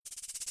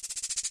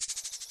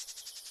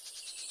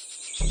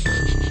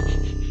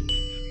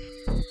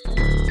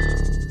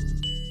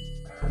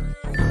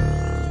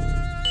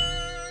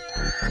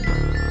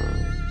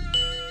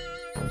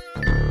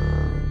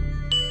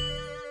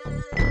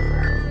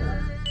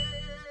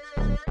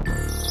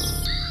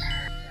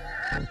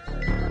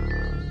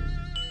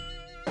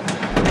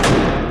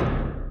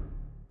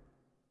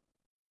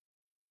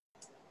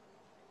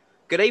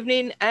Good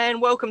evening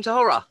and welcome to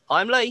Horror.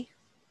 I'm Lee.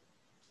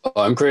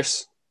 I'm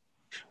Chris.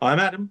 I'm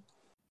Adam.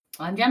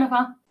 I'm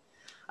Jennifer.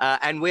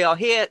 And we are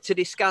here to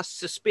discuss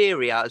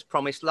Suspiria as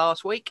promised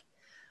last week.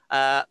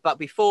 But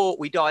before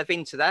we dive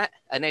into that,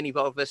 and any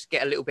of us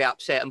get a little bit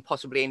upset and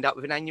possibly end up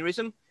with an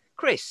aneurysm,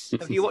 Chris,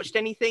 have you watched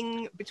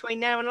anything between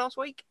now and last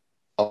week?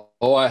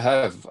 Oh, I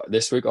have.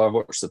 This week I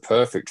watched the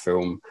perfect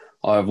film.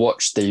 I've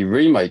watched the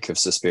remake of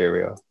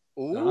Suspiria.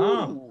 Ooh.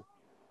 Oh.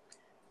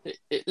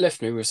 It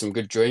left me with some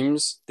good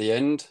dreams, the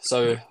end.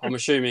 So I'm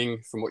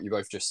assuming from what you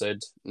both just said,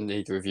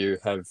 neither of you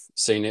have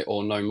seen it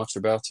or know much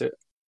about it,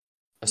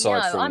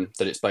 aside from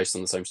that it's based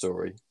on the same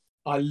story.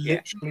 I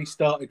literally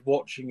started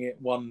watching it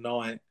one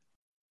night,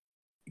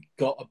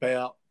 got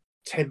about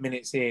 10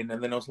 minutes in,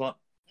 and then I was like,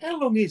 how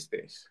long is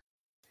this?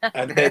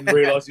 And then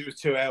realised it was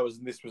 2 hours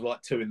and this was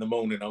like 2 a.m.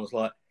 I was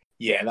like,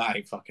 yeah, that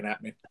ain't fucking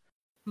happening.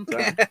 So,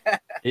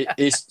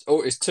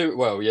 It's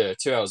 2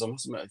 hours. I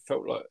must admit, it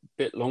felt like a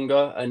bit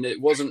longer, and it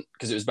wasn't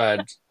because it was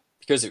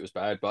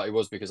bad, but it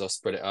was because I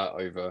spread it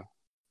out over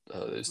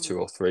there's 2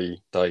 or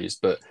 3 days.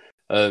 But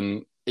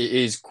it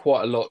is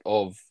quite a lot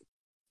of.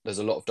 There's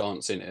a lot of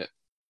dance in it,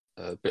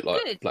 a bit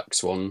like Good. Black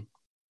Swan.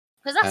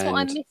 Because that's what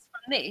I missed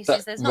from this.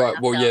 Is there's not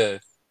enough dance. Yeah.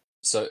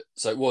 So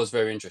it was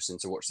very interesting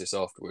to watch this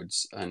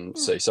afterwards and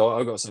see. So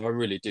I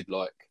really did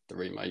like the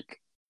remake.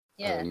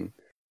 Yeah.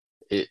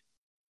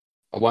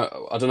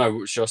 I don't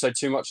know. Should I say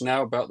too much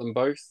now about them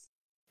both?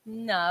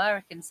 No, I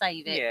reckon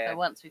save it for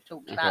once we've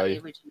talked about the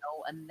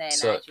original, and then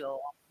add your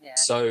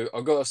So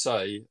I've got to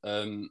say,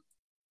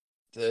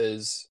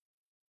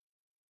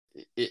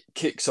 it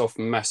kicks off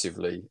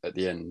massively at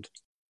the end.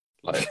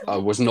 Like I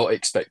was not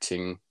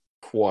expecting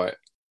quite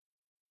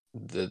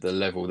the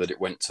level that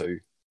it went to,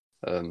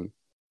 and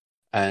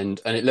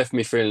it left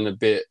me feeling a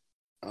bit,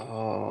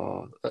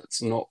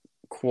 that's not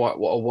quite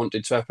what I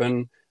wanted to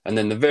happen. And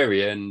then the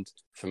very end,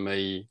 for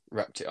me,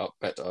 wrapped it up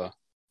better,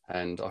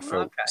 and I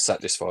felt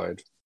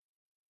satisfied.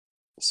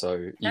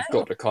 So you've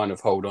got to kind of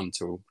hold on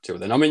till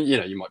then. I mean,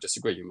 you might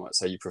disagree. You might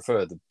say you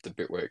prefer the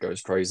bit where it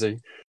goes crazy,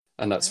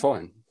 and that's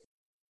fine.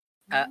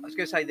 I was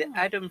going to say that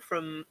Adam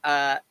from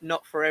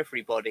Not For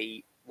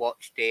Everybody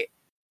watched it,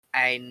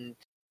 and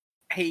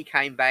he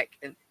came back,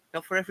 and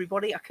Not For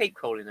Everybody, I keep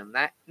calling them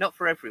that, Not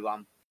For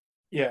Everyone.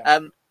 Yeah.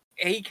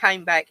 He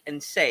came back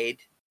and said,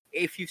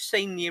 if you've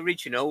seen the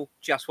original,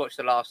 just watch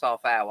the last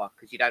half hour,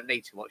 because you don't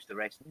need to watch the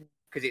rest,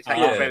 because it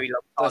takes a very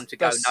long time to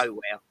go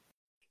nowhere.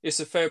 It's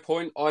a fair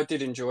point. I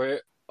did enjoy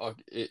it. I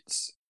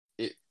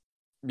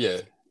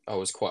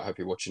was quite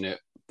happy watching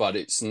it, but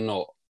it's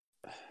not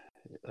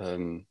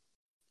the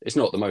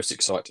most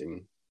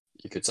exciting,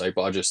 you could say,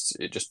 but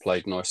it just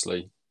played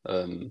nicely.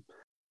 I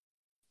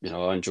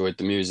enjoyed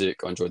the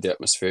music, I enjoyed the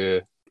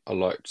atmosphere, I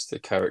liked the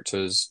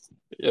characters.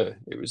 Yeah,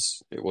 it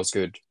was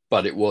good,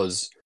 but it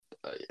was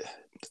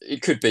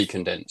it could be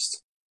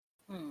condensed,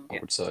 I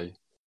would say.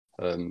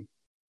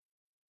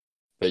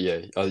 But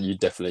yeah, you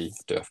definitely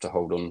do have to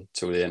hold on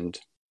till the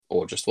end,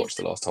 or just watch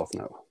the last half an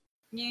hour.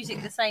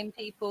 Music the same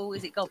people?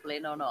 Is it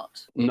Goblin or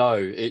not? No,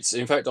 it's,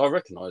 in fact, I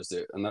recognised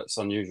it, and that's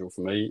unusual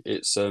for me.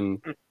 It's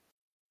Tom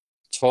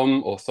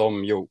or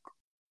Thom Yorke.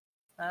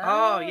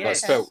 Oh, yeah.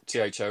 That's spelled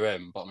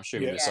Thom, but I'm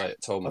assuming they say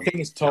it Tom. I think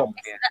it's Tom.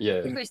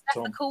 Chris, that's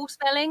the cool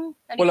spelling?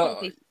 Only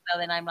people spell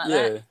their name like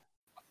that.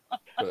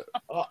 But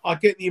I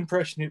get the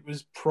impression it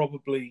was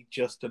probably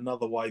just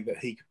another way that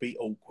he could be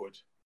awkward.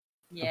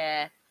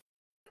 Yeah.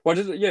 Why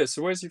did it? Yeah.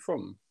 So where's he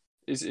from?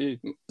 Is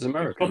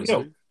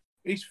American?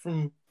 He's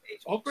from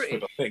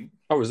Oxford, I think.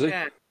 Oh, is he?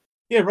 Yeah,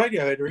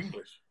 Radiohead are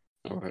English.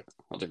 All right,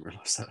 I didn't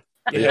realise that.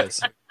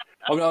 Yes,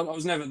 I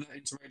was never that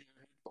into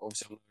Radiohead, but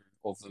obviously I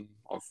know of them.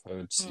 I've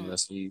heard some of their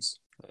songs.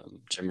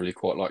 Generally,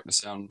 quite like the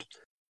sound.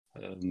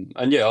 And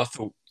I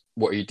thought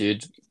what he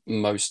did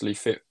mostly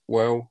fit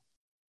well.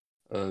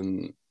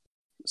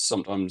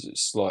 Sometimes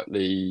it's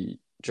slightly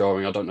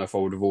jarring. I don't know if I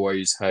would have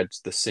always had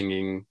the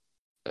singing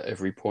at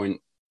every point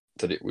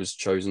that it was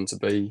chosen to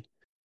be.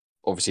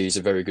 Obviously, he's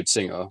a very good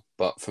singer,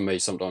 but for me,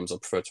 sometimes I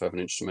prefer to have an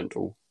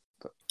instrumental.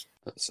 But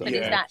is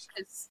that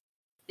because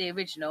the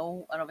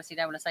original, and obviously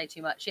don't want to say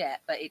too much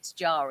yet, but it's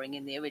jarring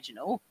in the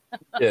original.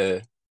 Yeah.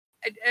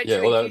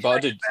 Actually, but I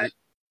did.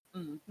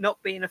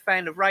 Not being a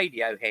fan of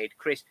Radiohead,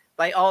 Chris,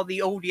 they are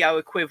the audio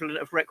equivalent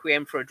of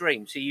Requiem for a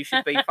Dream, so you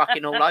should be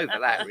fucking all over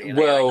that, really.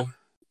 Well,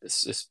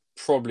 it's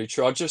probably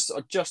true. I just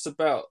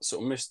about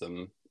sort of missed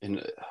them.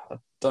 I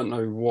don't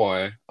know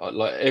why.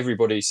 Like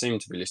everybody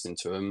seemed to be listening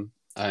to them,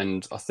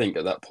 and I think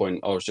at that point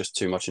I was just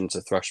too much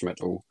into thrash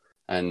metal,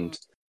 and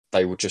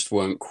they just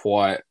weren't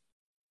quite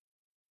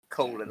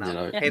cool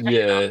enough.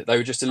 They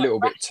were just a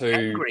little bit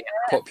too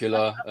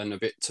popular and a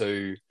bit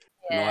too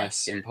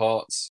nice in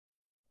parts.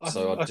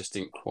 So I just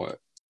didn't quite.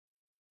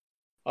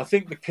 I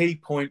think the key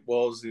point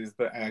is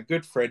that our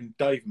good friend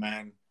Dave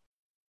Mann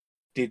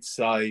did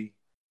say,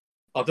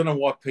 I don't know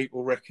why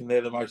people reckon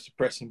they're the most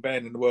depressing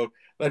band in the world.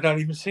 They don't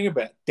even sing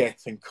about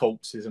death and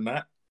corpses and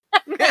that.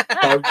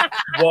 So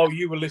while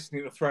you were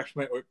listening to thrash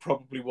metal, it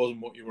probably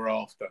wasn't what you were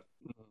after.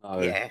 No.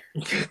 Yeah.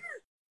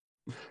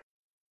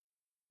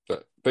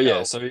 But yeah,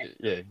 Oh. so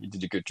yeah, he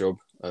did a good job.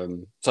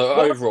 So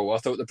overall, I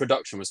thought the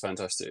production was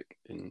fantastic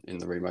in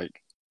the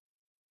remake.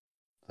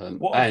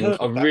 What I've And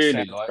heard I of that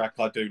really soundtrack,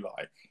 I do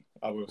like.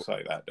 I will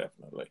say that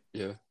definitely.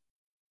 yeah.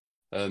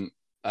 And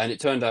it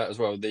turned out as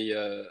well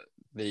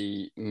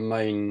the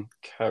main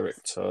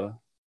character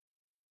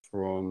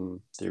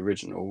from the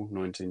original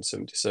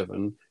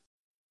 1977,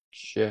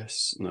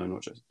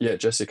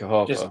 Jessica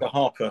Harper, Jessica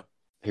Harper,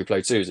 who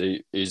played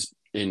Susie, is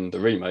in the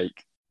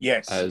remake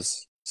yes,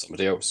 as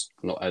somebody else,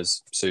 not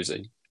as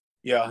Susie.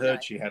 yeah, I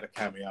heard she had a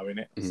cameo in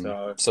it.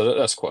 So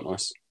that's quite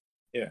nice.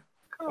 Yeah,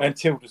 Cool. and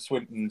Tilda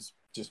Swinton's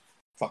just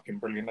fucking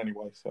brilliant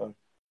anyway. So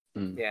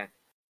Yeah.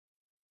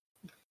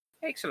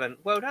 Excellent.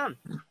 Well done.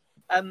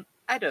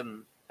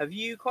 Adam, have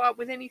you caught up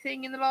with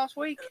anything in the last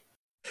week?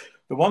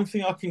 the one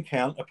thing I can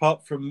count,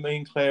 apart from me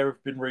and Claire,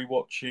 have been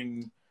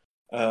rewatching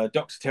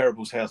Doctor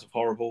Terrible's House of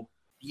Horrible.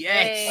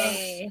 Yes.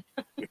 Yay.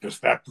 Because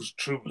that was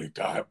truly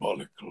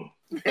diabolical.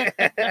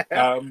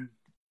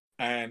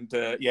 And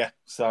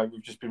so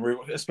we've just been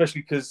rewatching,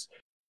 especially because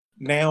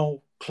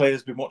now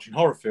Claire's been watching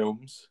horror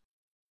films.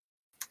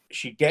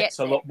 She gets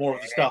a lot more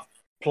of the stuff.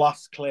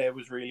 Plus, Claire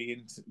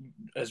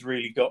has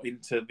really got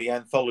into the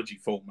anthology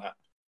format.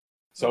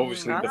 So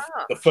obviously,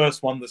 the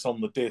first one that's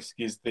on the disc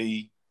is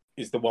the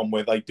one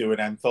where they do an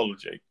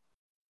anthology.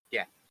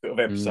 Yeah. Sort of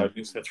episode.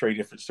 It's the 3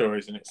 different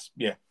stories, and it's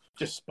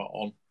just spot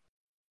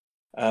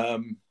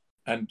on.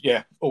 And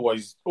yeah,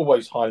 always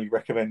highly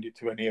recommended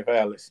to any of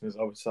our listeners,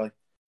 I would say.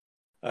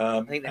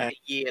 I think that's a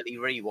yearly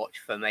rewatch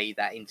for me,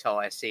 that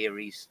entire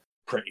series.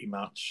 Pretty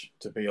much,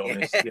 to be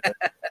honest.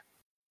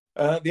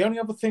 Yeah. The only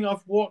other thing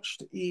I've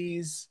watched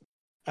is,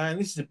 and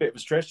this is a bit of a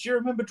stretch, do you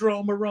remember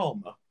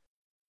Dramarama?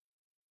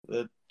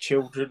 The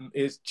children's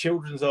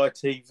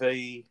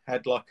ITV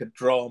had like a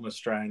drama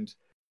strand,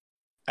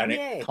 and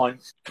it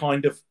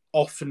kind of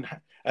often,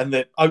 and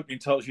the opening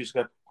titles used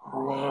to go,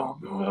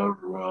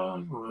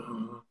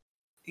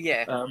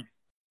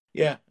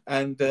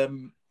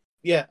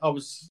 I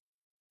was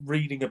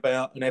reading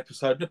about an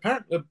episode, and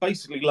apparently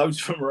basically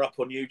loads of them are up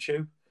on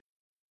YouTube.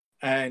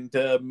 And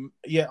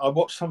I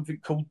watched something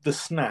called The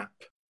Snap,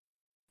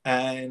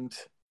 and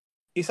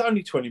it's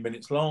only 20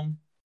 minutes long.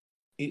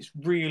 It's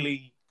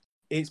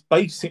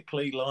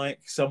basically like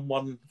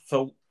someone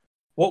thought,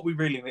 what we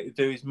really need to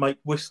do is make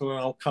Whistle and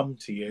I'll Come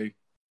to You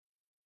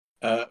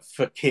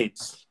for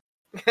kids.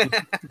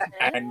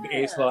 And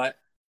it's like,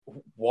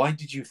 why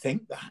did you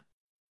think that?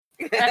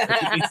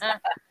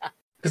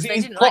 Because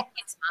they didn't like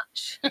kids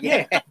much.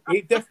 Yeah,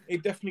 it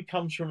definitely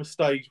comes from a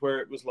stage where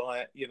it was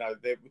like,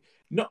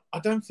 I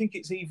don't think it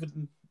was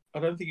even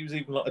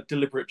like a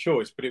deliberate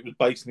choice, but it was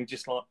basically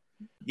just like,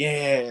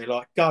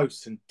 like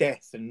ghosts and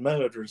death and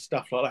murder and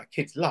stuff like that.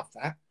 Kids love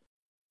that,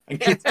 and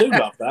kids do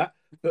love that.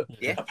 But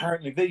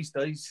apparently these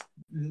days,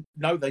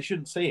 no, they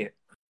shouldn't see it.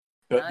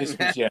 But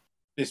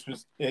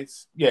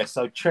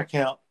So check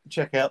out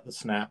The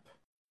Snap,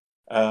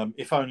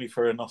 if only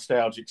for a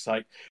nostalgic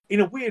sake.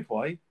 In a weird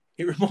way,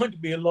 it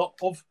reminded me a lot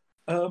of.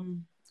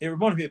 It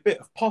reminded me a bit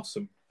of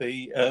Possum,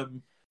 the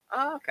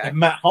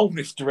Matt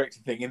Holness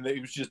directed thing, in that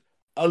it was just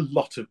a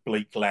lot of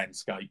bleak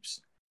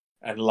landscapes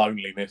and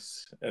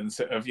loneliness, and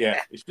sort of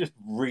it's just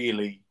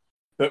really.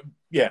 But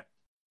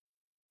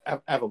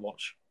have a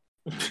watch.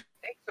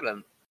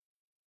 Excellent.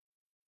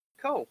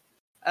 Cool.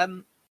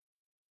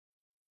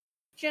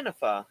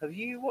 Jennifer, have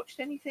you watched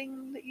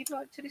anything that you'd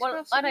like to discuss?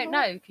 Well, I don't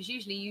know, because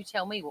usually you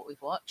tell me what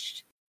we've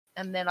watched,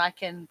 and then I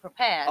can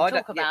prepare and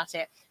talk about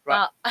it.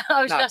 Right. But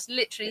I was just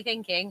literally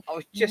thinking,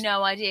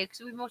 no idea, because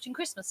we've been watching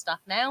Christmas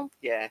stuff now.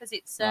 Yeah. Because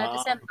it's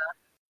December.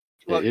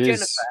 Well,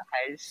 Jennifer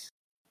has.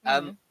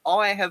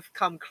 I have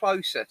come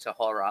closer to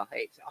horror.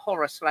 It's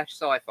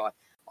horror/sci-fi.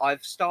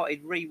 I've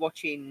started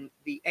rewatching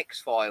the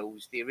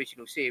X-Files, the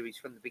original series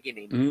from the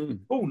beginning.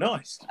 Oh,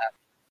 nice.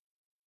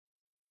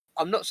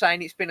 I'm not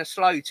saying it's been a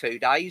slow 2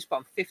 days, but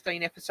I'm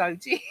 15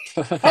 episodes in.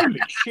 Holy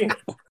shit.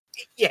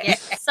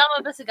 Yes. Yeah, some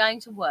of us are going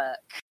to work.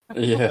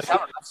 Yeah. Some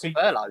of us are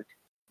furloughed.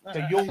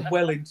 So you're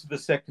well into the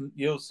second.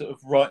 You're sort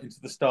of right into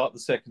the start of the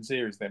second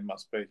series. Then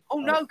must be. Oh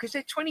no, because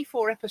they're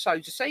 24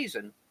 episodes a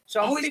season.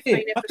 So I'm 15 I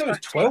thought it was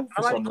episodes. 12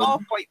 for some I'm reason.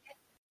 halfway.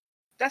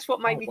 That's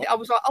what made me. I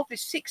was like,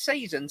 there's 6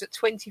 seasons at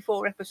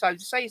 24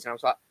 episodes a season. I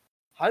was like,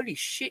 holy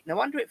shit! No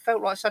wonder it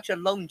felt like such a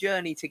long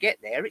journey to get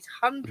there. It's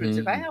hundreds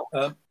of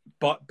hours.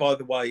 But by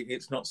the way,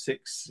 it's not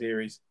 6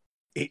 series;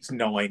 it's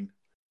 9.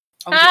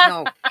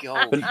 Oh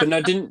god! But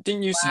no,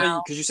 didn't you say,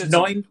 because you said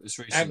 9 this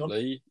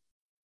recently?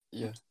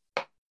 Yeah,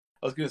 I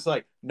was going to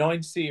say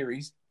 9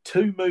 series,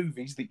 2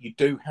 movies that you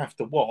do have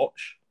to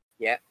watch.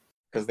 Yeah,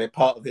 because they're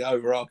part of the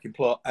overarching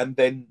plot, and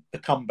then the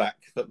comeback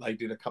that they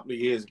did a couple of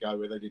years ago,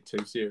 where they did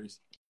 2 series.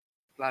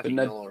 But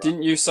no,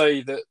 didn't you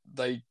say that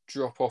they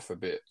drop off a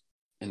bit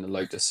in the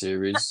later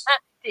series?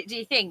 Do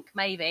you think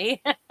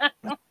maybe?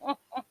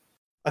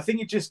 I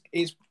think it's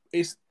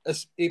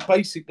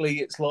basically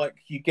it's like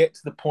you get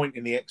to the point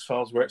in the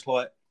X-Files where it's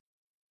like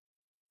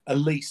a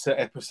Lisa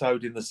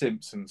episode in The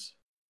Simpsons,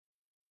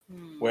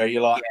 where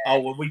you're like, are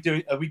we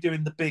doing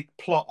the big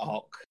plot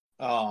arc?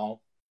 Oh,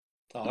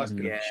 that's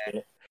gonna be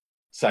shit.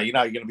 So you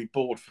know you're going to be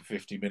bored for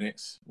 50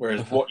 minutes.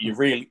 Whereas what you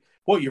really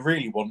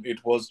wanted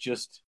was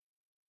just,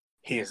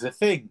 here's the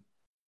thing,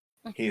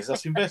 here's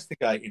us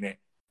investigating it.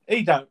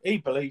 He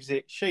believes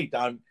it, she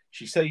don't.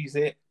 She sees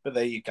it, but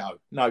there you go,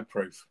 no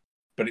proof.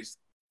 But it's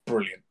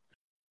brilliant.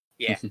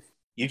 Yeah.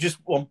 You just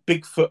want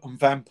Bigfoot and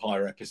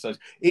vampire episodes.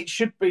 They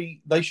should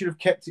have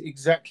kept it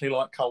exactly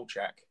like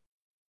Kolchak.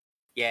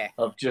 Yeah.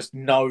 Of just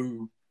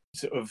no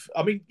sort of,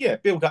 I mean, yeah,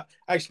 build up.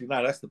 Actually,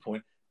 no, that's the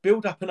point.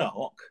 Build up an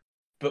arc,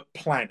 but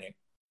plan it.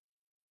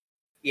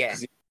 Yeah.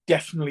 Because it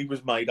definitely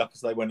was made up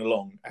as they went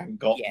along and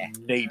got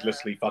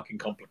needlessly fucking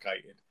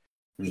complicated.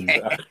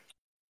 Yeah.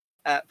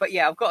 But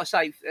yeah, I've got to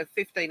say,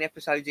 15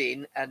 episodes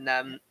in,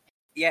 and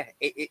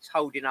it's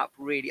holding up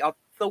really. I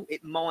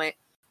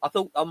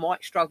thought I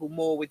might struggle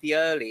more with the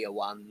earlier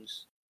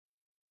ones.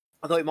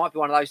 I thought it might be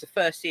one of those. The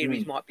first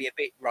series might be a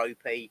bit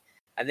ropey,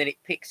 and then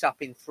it picks up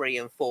in 3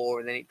 and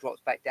 4, and then it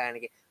drops back down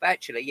again. But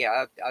actually,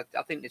 yeah, I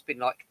think there's been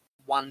like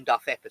one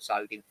Duff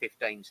episode in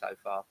 15 so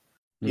far.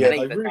 Yeah,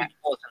 and even that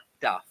wasn't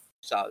Duff.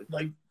 So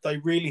they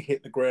really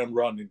hit the ground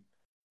running,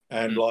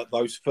 and like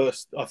those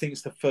first, I think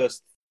it's the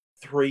first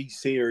 3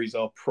 series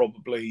are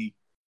probably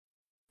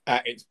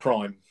at its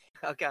prime.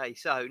 Okay,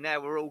 so now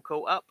we're all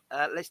caught up.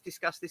 Let's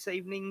discuss this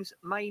evening's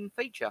main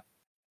feature.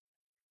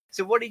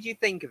 So what did you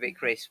think of it,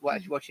 Chris,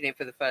 watching it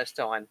for the first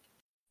time?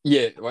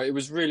 Yeah, well, it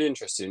was really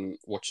interesting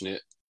watching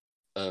it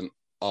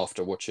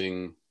after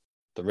watching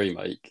the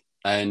remake.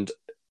 And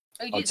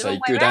I'd say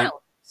good.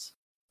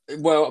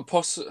 Well,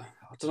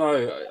 I don't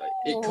know.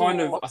 It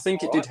kind of, I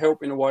think it did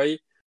help in a way.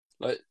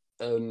 Like,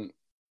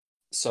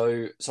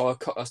 so I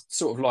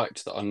sort of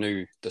liked that I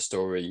knew the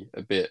story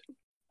a bit.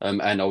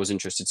 And I was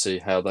interested to see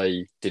how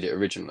they did it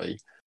originally.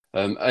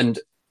 And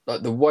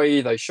like the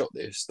way they shot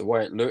this, the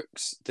way it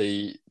looks,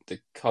 the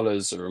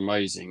colours are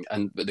amazing,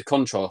 but the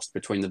contrast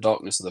between the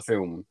darkness of the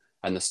film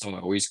and the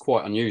style is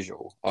quite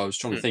unusual. I was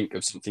trying to think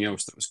of something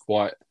else that was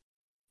quite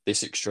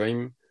this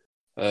extreme.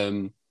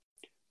 But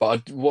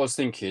I was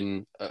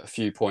thinking at a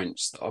few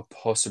points that I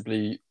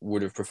possibly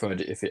would have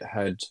preferred it if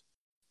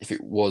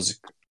it was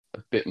a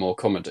bit more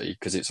comedy,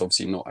 because it's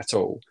obviously not at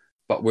all.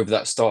 But with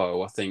that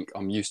style, I think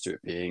I'm used to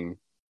it being,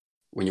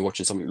 when you're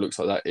watching something that looks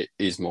like that, it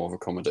is more of a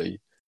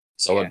comedy.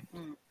 So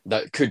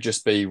that could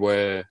just be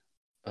where,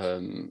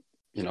 I'm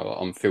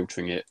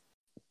filtering it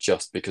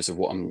just because of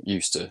what I'm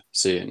used to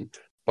seeing.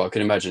 But I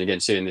can imagine, again,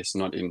 seeing this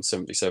in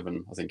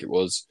 1977, I think it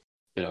was,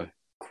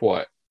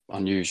 quite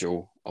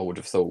unusual, I would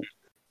have thought.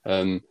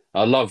 I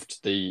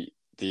loved the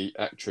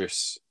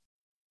actress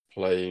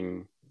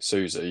playing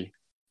Susie,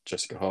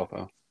 Jessica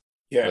Harper.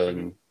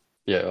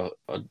 Yeah.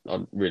 I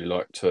really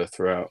liked her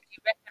throughout. Do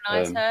you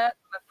recognise her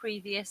from a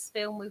previous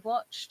film we've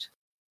watched?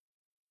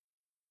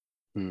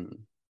 No.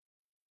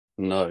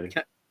 No.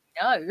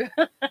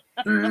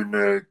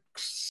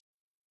 Phoenix.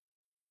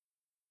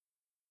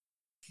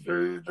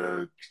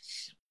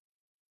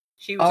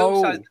 She was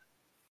also...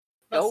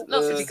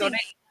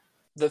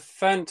 The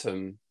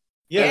Phantom.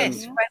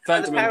 Yes,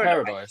 Phantom in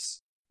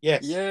Paradise.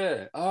 Yes.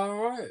 Yeah. All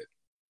right.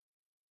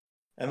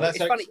 And that's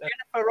funny.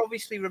 Jennifer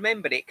obviously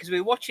remembered it because we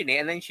were watching it,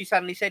 and then she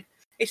suddenly said,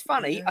 "It's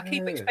funny. Yeah. I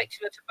keep expecting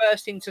her to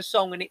burst into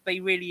song and it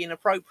be really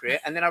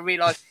inappropriate, and then I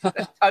realised that's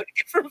a totally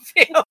different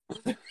film."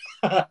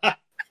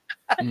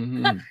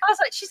 Mm-hmm. I was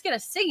like, she's going to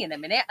sing in a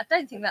minute. I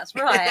don't think that's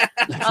right.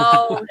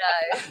 Oh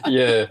no.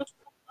 Yeah.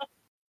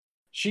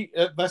 She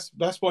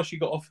that's why she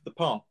got offered the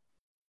part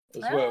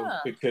as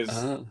well,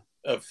 because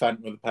of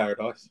Phantom of the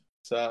Paradise.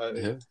 So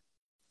yeah,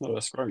 well,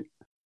 that's great.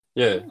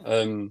 Yeah,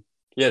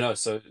 no.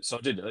 So I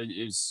did.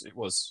 It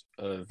was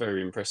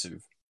very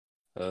impressive,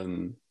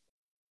 and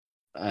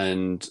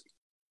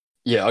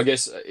yeah, I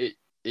guess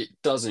it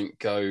doesn't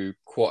go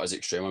quite as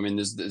extreme. I mean,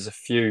 there's a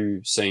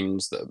few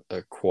scenes that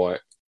are quite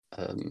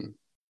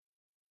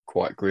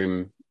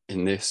grim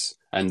in this,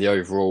 and the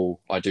overall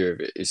idea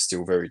of it is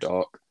still very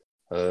dark,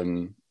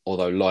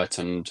 although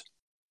lightened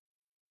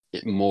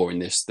it more in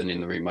this than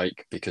in the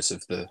remake because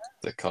of the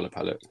color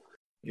palette.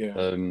 Yeah.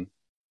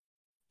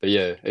 But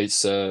yeah,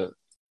 it's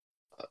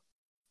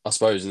I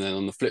suppose, and then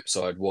on the flip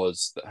side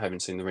was that having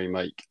seen the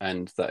remake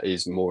and that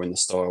is more in the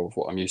style of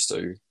what I'm used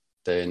to,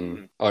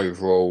 then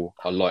overall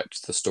I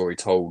liked the story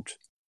told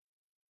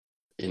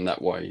in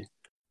that way.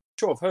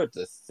 Sure, I've heard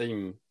the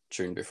theme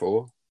tune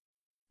before.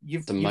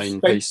 You've main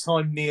spent piece.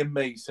 time near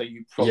me, so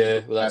you probably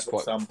that's have quite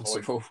at some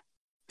possible.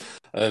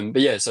 point.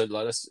 But yeah, so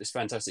like it's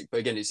fantastic. But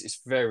again, it's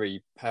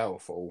very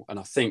powerful, and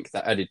I think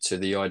that added to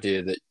the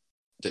idea that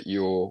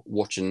you're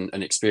watching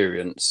an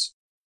experience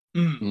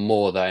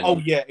more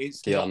than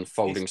it's the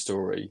unfolding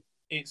story.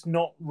 It's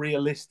not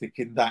realistic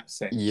in that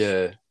sense.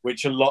 Yeah,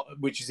 which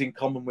is in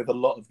common with a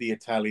lot of the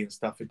Italian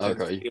stuff. It tends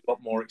to be a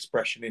lot more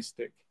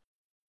expressionistic.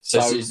 So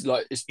it's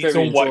very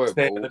always enjoyable.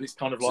 There that it's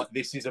kind of like,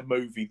 this is a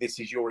movie. This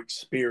is your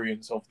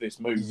experience of this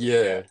movie.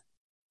 Yeah.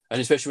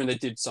 And especially when they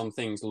did some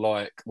things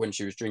like when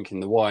she was drinking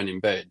the wine in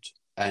bed,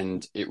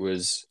 and it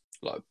was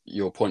like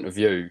your point of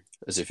view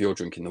as if you're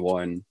drinking the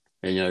wine,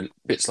 and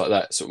bits like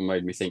that sort of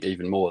made me think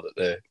even more that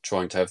they're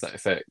trying to have that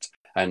effect.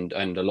 and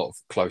a lot of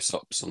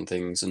close-ups on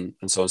things and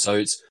so on. So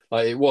it's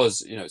like it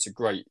was, it's a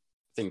great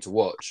thing to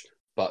watch,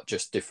 but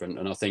just different.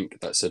 And I think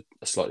that's a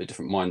slightly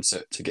different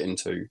mindset to get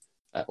into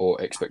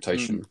or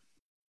expectation.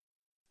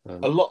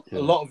 A lot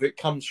of it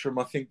comes from,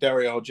 I think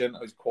Dario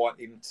Argento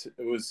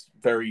was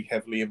very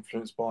heavily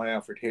influenced by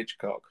Alfred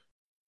Hitchcock.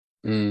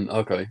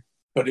 Okay.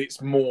 But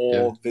it's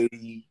more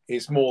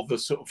the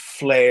sort of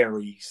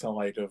flary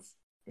side of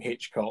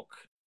Hitchcock,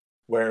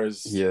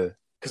 whereas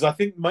because I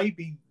think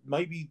maybe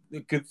the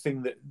good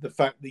thing that the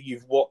fact that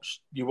you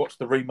watched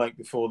the remake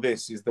before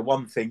this is the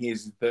one thing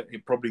is that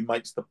it probably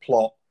makes the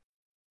plot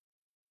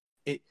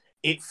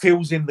it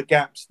fills in the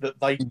gaps that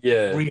they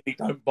really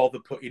don't bother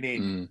putting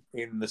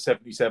in the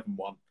 77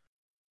 one.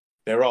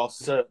 There are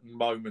certain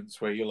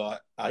moments where you're like,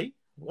 hey,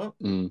 well,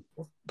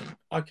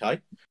 okay.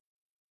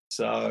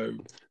 So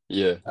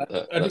that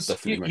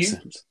definitely makes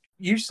sense.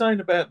 You saying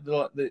about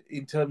the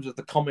in terms of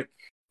the comic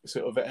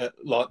sort of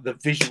like the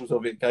visuals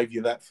of it gave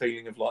you that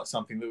feeling of like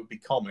something that would be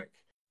comic.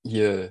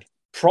 Yeah,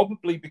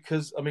 probably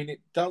because I mean it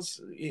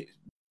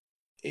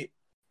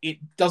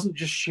doesn't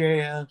just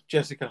share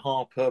Jessica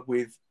Harper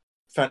with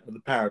Phantom of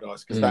the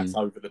Paradise because that's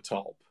over the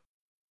top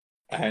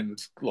and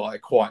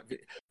like quite.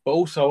 But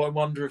also, I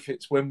wonder if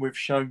it's when we've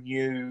shown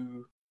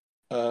you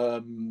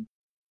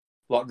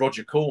like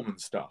Roger Corman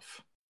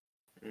stuff.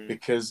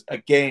 Because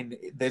again,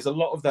 there's a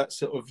lot of that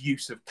sort of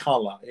use of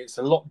colour. It's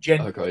a lot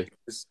gentler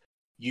because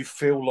you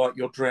feel like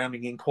you're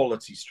drowning in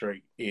Quality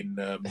Street in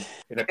a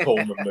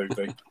Corman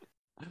movie.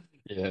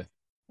 Yeah.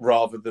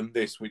 Rather than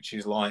this, which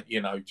is like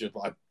just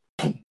like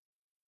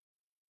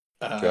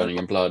drowning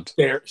in blood,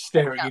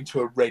 staring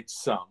into a red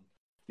sun.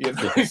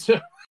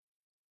 But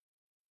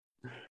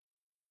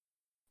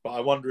I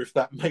wonder if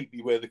that may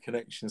be where the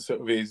connection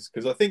sort of is,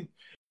 because I think.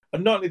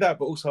 And not only that,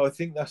 but also I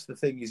think that's the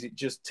thing is it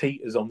just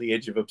teeters on the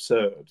edge of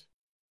absurd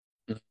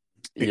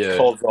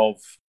because of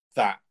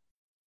that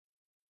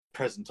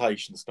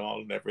presentation style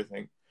and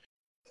everything.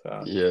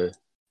 So. Yeah,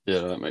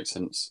 that makes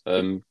sense.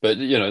 But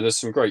there's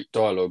some great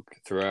dialogue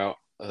throughout.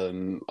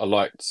 I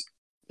liked,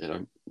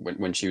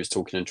 when she was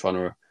talking and trying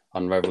to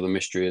unravel the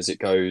mystery as it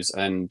goes,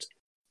 and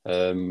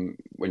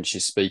when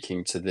she's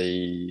speaking to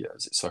the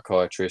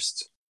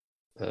psychiatrist.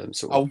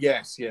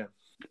 Yes, yeah.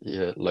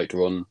 Yeah,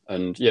 later on,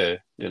 and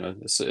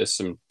there's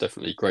some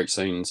definitely great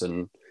scenes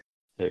and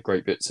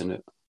great bits in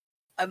it.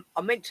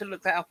 I meant to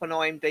look that up on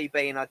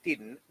IMDb and I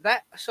didn't.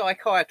 That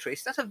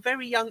psychiatrist, that's a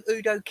very young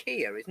Udo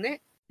Kier, isn't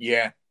it?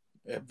 Yeah,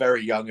 a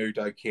very young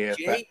Udo Kier.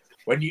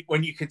 When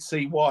you could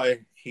see why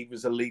he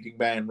was a leading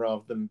man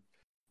rather than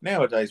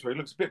nowadays where he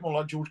looks a bit more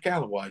like George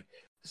Galloway.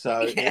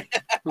 So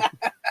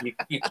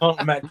you can't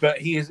imagine, but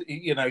he is,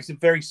 he's a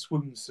very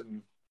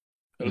swoonsome.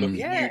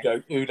 Looking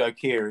Udo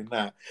Kier in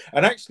that,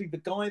 and actually the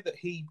guy that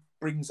he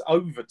brings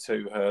over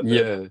to her,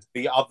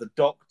 the other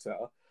doctor,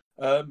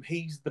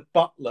 he's the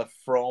butler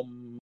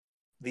from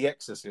The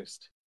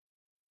Exorcist.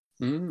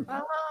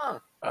 I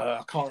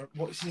can't remember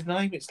what's his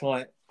name. It's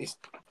like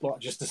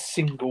just a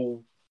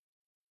single.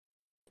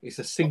 It's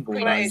a single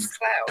name.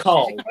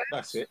 Carl.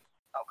 That's it.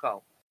 Oh,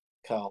 Carl.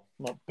 Carl,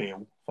 not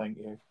Bill. Thank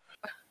you.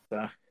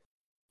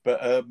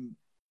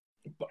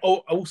 But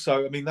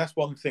also, I mean, that's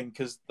one thing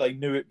because they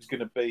knew it was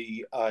going to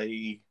be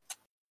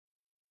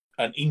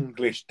an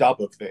English dub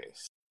of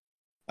this.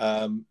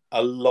 A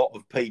lot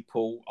of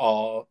people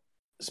are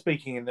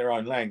speaking in their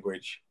own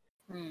language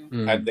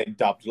and then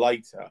dubbed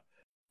later.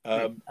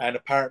 And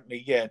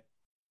apparently,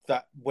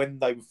 that when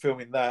they were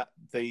filming that,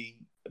 the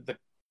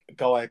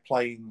guy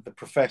playing the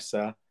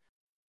professor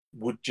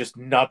would just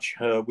nudge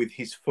her with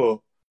his foot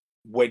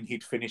when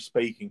he'd finished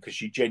speaking because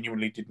she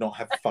genuinely did not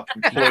have a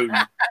fucking clue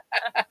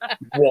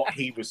what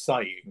he was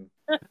saying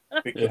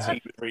because he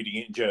was reading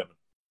it in German.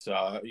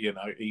 So,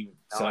 he would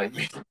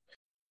say,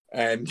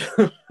 and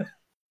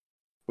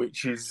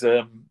which is,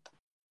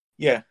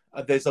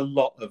 there's a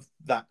lot of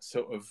that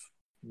sort of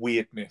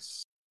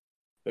weirdness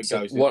that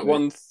goes into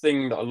one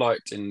thing that I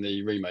liked in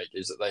the remake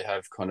is that they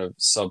have kind of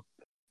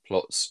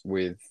subplots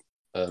with,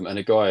 and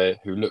a guy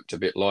who looked a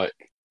bit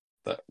like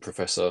that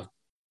professor.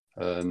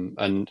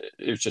 And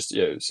it was just,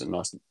 it's a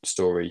nice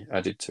story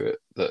added to it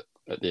that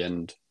at the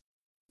end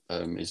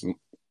is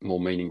more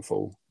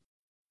meaningful.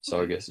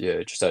 So I guess,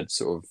 it just adds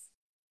sort of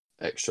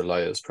extra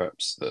layers,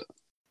 perhaps.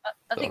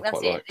 I think that's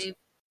it.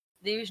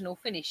 The original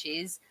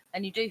finishes,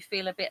 and you do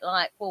feel a bit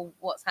like, well,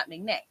 what's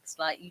happening next?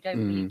 Like, you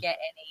don't really get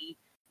any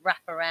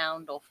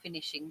wraparound or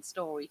finishing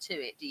story to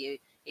it, do you?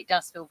 It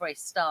does feel very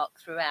stark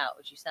throughout,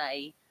 as you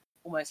say,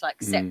 almost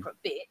like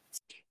separate bits.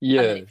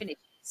 Yeah. And then it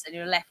finishes. And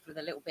you're left with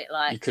a little bit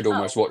like you could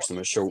almost watch them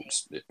as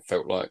shorts. It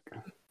felt like,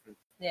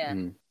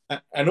 and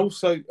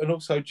also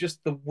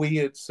just the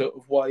weird sort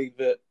of way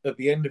that at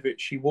the end of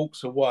it she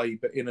walks away,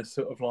 but in a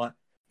sort of like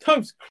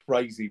those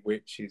crazy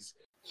witches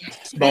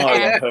smile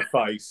on her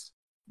face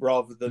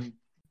rather than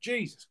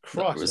Jesus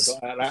Christ.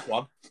 I got that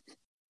one.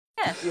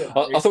 I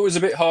thought it was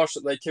a bit harsh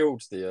that they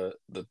killed the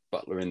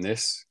butler in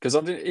this because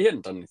he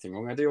hadn't done anything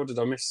wrong, had he? Or did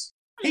I miss?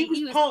 He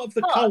was part of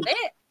the cult.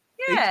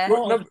 Yeah.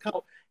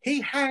 He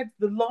had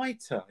the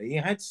lighter. He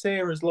had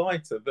Sarah's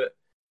lighter, but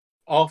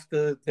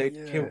after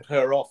they'd killed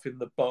her off in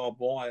the barbed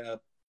wire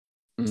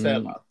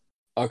cellar.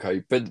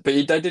 Okay, but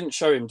they didn't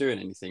show him doing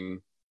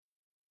anything.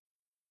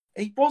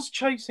 He was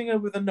chasing her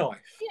with a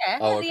knife. Yeah,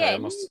 Oh, at the okay.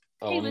 end,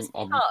 he was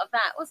part of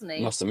that, wasn't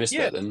he? Must have missed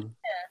that then.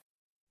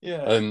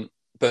 Yeah.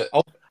 But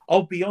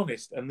I'll be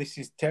honest, and this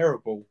is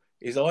terrible.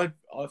 Is I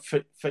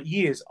for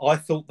years I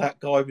thought that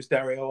guy was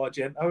Dario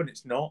Argento, and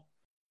it's not.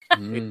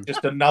 It's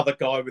just another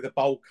guy with a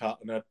bowl cut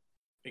and an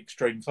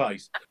extreme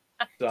face.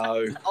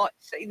 So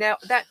see, now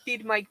that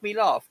did make me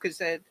laugh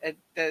because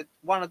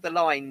one of the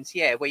lines,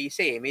 where you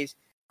see him is,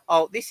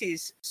 "Oh, this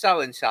is so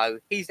and so.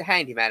 He's the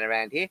handyman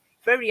around here.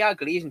 Very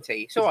ugly, isn't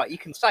he? It's all right, you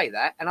can say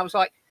that." And I was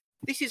like,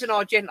 "This is an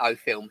Argento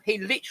film. He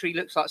literally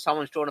looks like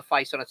someone's drawn a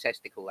face on a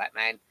testicle. That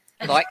man,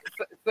 like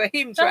for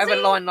him to have a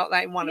line like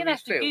that in one of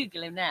his films." You're gonna have to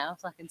Google him now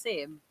so I can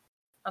see him.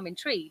 I'm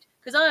intrigued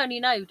because I only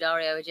know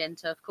Dario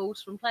Argento, of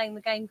course, from playing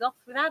the game Goth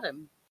with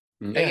Adam.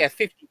 Yeah,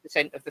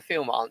 50% of the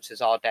film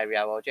answers are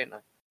Dario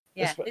Argento.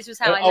 Yeah, this was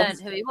how I learned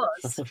who he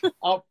was.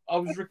 I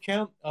was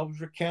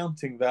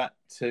recounting that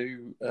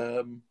to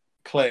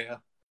Claire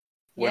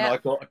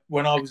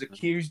when I was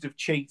accused of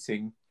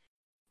cheating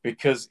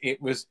because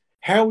it was,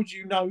 how would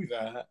you know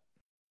that?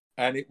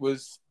 And it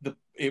was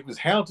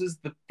how does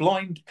the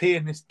blind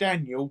pianist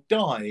Daniel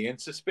die in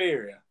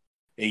Suspiria?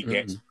 He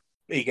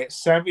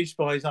gets savaged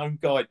by his own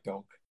guide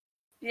dog.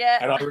 Yeah.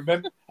 And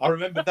I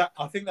remember that.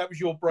 I think that was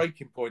your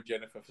breaking point,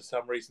 Jennifer, for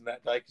some reason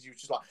that day, because you were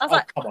just like,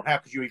 come on, how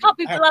could you even... Can't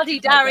be bloody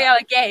Dario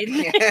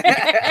again.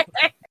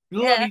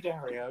 Bloody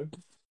Dario.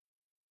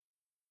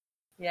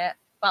 Yeah,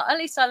 but at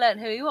least I learned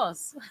who he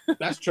was.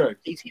 That's true.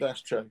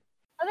 That's true.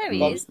 Oh, there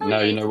he is. Now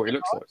you know what he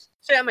looks like.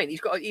 So, I mean,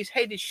 his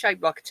head is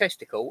shaped like a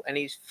testicle and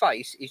his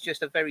face is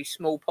just a very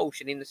small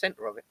portion in the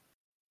centre of it.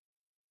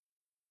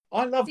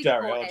 I love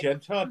Dario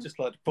Argento. I'd just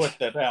like to point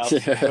that out.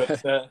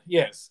 But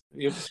yes,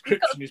 your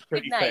description is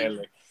pretty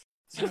fairly.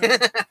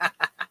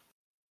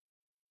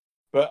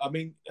 But I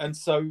mean,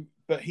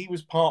 but he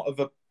was part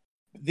of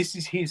this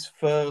is his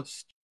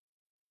first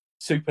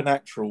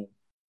supernatural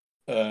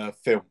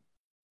film.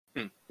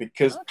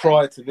 Because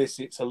prior to this,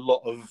 it's a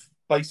lot of,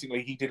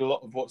 basically he did a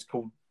lot of what's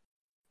called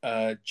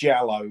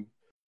giallo,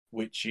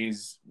 which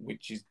is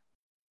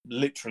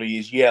literally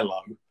is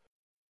yellow.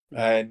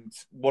 And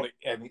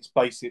it's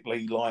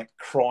basically like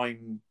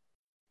crime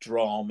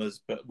dramas,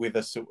 but with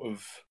a sort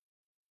of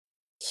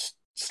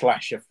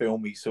slasher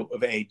filmy sort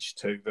of edge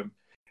to them.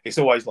 It's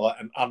always like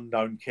an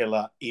unknown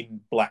killer in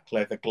black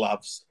leather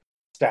gloves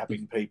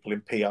stabbing people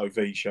in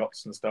POV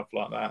shots and stuff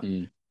like that.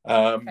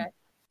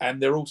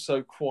 And they're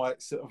also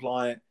quite sort of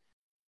like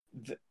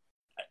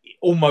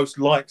almost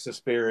like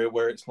Suspiria,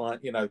 where it's like,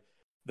 you know,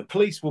 the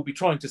police will be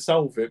trying to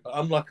solve it, but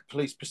unlike a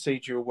police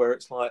procedural where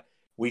it's like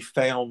we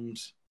found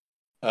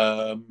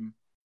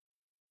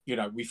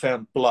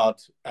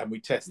blood and we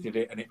tested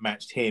it and it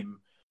matched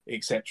him,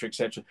 etc.,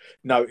 etc.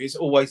 No, it's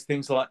always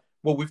things like,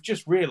 well, we've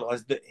just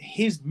realised that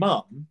his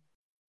mum,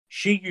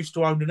 she used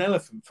to own an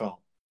elephant farm,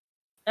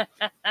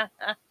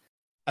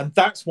 and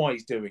that's why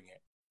he's doing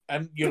it.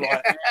 And you're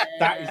like,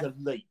 that is a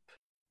leap.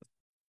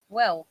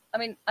 Well, I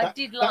mean, I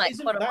did like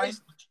one of my...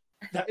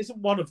 That isn't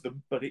one of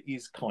them, but it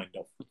is kind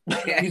of.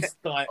 It's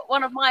like...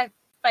 One of my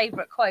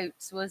favourite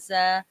quotes was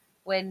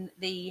when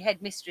the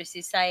headmistress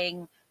is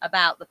saying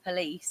about the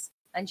police,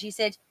 and she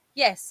said,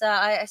 yes,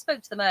 I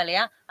spoke to them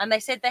earlier, and they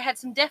said they had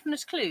some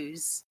definite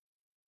clues.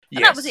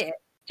 And that was it.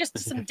 Just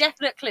some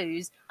definite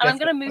clues. And I'm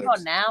going to move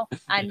on now,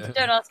 and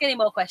don't ask any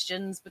more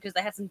questions, because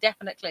they had some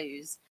definite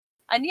clues.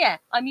 And yeah,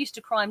 I'm used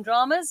to crime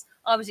dramas.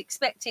 I was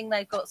expecting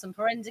they've got some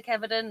forensic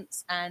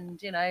evidence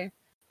and, you know,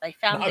 they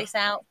found this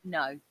out.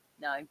 No.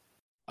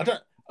 I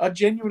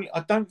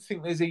don't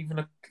think there's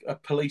even a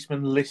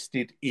policeman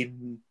listed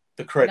in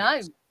the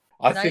credits. No.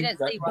 I think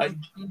that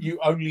you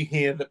only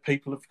hear that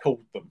people have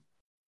called them.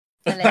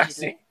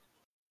 Allegedly.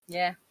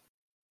 Yeah.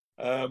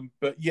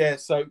 But yeah,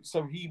 so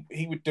he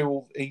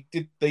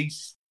did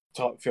these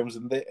type of films,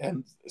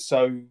 and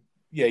so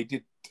yeah, he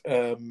did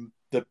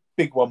the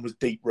big one was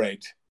Deep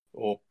Red,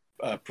 or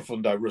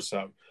Profondo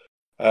Rosso.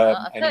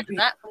 I've heard of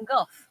that from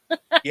Goth.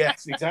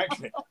 Yes,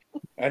 exactly.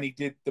 And he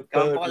did The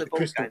Bird with the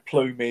Crystal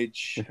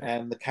Plumage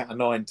and The Cat o'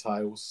 Nine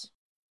Tails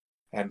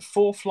and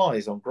Four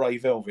Flies on Grey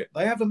Velvet.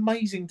 They have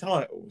amazing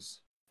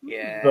titles.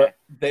 Yeah. But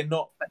they're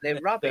not. But they're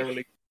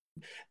rubbish.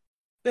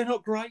 They're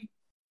not great.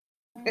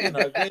 You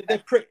know,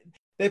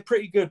 they're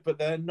pretty good, but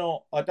they're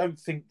not. I don't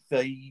think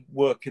they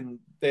work in.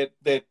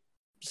 They're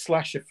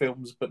slasher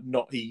films, but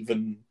not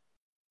even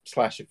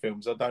slasher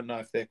films. I don't know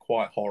if they're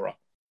quite horror.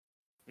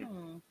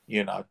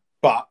 You know,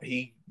 but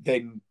he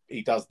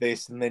does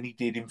this, and then he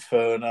did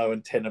Inferno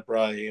and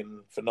Tenebrae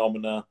and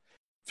Phenomena.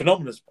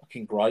 Phenomena's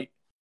fucking great.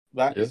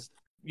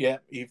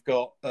 You've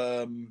got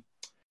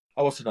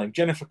what's her name?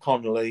 Jennifer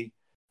Connelly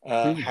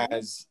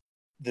has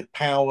the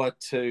power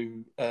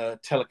to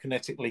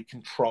telekinetically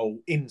control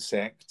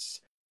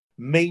insects.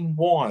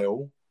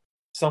 Meanwhile,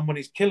 someone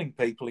is killing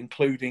people,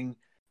 including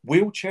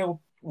wheelchair-bound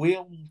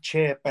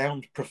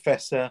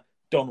Professor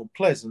Donald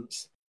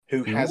Pleasance,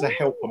 who has a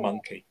helper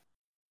monkey.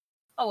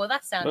 Oh well,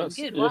 that's sounding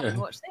good. Why don't we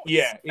watch this?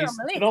 Yeah,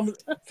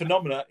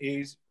 Phenomena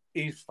is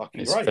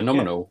fucking it's great.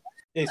 phenomenal.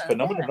 Yeah. It's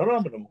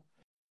phenomenal.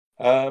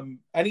 And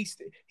he's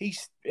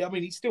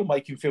still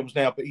making films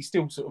now, but he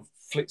still sort of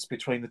flits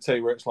between the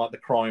two, where it's like the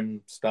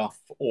crime stuff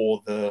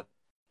or the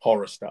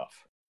horror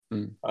stuff.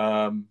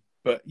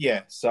 But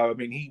yeah, so I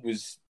mean, he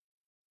was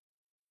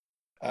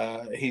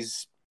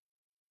his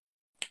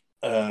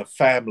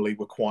family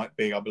were quite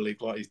big, I believe.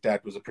 Like his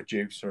dad was a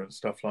producer and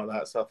stuff like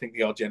that. So I think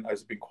the Argentos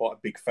have been quite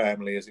a big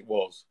family as it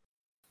was,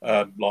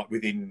 like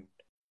within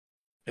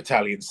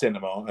Italian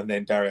cinema. And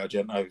then Dario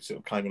Argento sort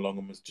of came along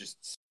and was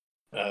just.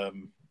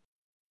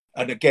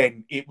 And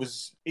again, it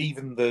was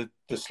even the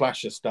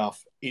slasher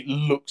stuff. It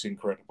looks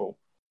incredible,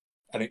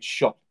 and it's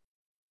shot.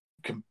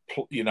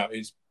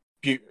 It's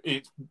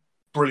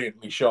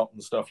brilliantly shot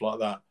and stuff like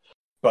that.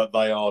 But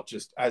they are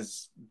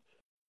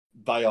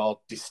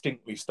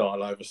distinctly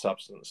style over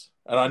substance.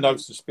 And I know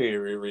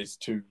Suspiria is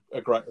to a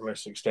greater or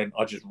lesser extent.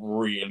 I just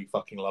really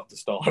fucking love the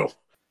style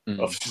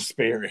of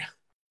Suspiria.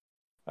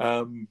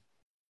 But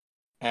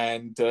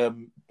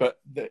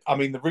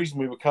the reason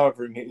we were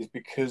covering it is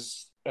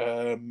because.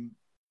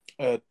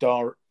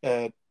 Daria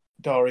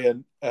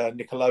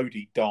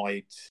Nicolodi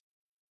died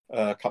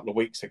a couple of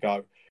weeks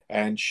ago,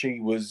 and she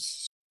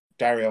was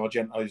Dario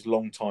Argento's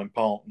longtime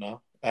partner,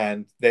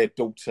 and their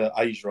daughter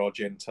Asia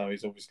Argento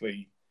is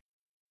obviously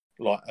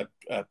like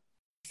a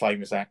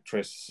famous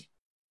actress.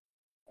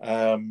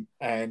 But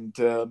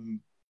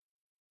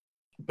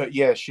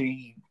yeah,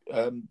 she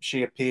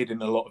appeared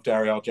in a lot of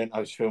Dario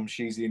Argento's films.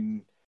 She's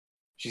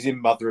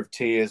in Mother of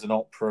Tears and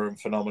Opera and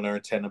Phenomena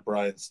and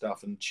Tenebrae and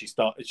stuff. And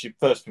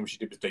first film she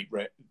did was Deep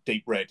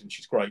Red, and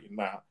she's great in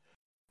that.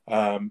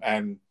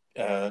 And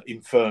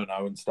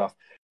Inferno and stuff.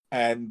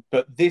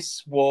 But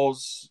this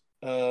was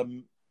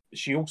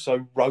she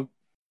also wrote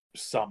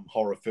some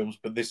horror films,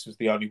 but this was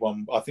the only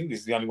one. I think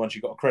this is the only one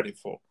she got a credit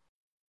for,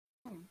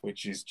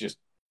 which is just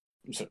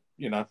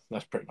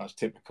that's pretty much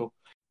typical.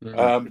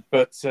 And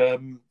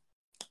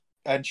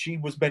she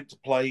was meant to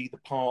play the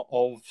part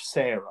of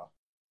Sarah.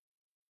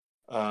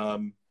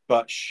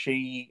 But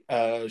she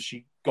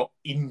got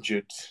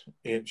injured.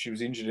 She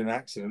was injured in an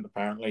accident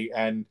apparently,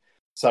 and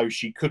so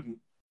she couldn't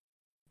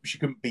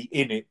be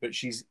in it. But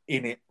she's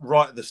in it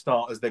right at the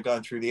start as they're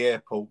going through the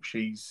airport.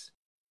 She's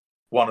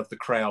one of the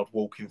crowd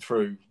walking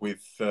through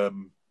with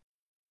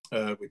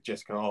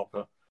Jessica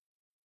Harper,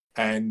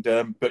 and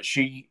but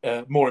she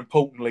more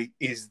importantly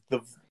is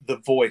the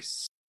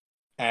voice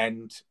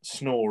and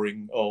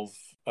snoring of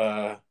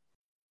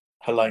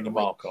Helena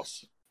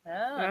Markos.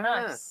 Oh,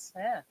 nice.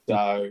 Yeah.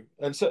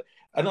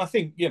 And I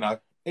think,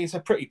 it's a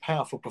pretty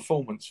powerful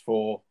performance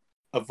for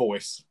a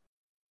voice.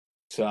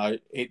 So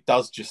it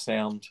does just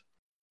sound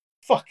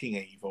fucking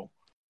evil.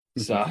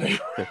 So,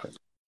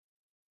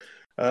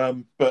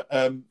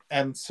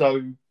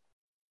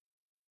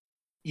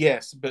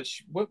 yes, but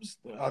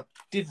I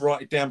did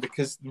write it down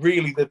because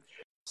really the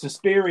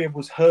Suspiria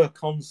was her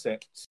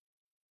concept.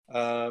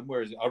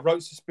 Where is it? I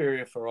wrote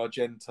Suspiria for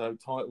Argento,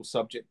 title,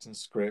 subject, and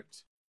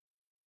script.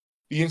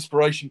 The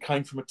inspiration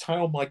came from a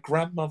tale my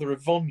grandmother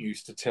Yvonne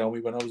used to tell me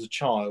when I was a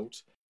child,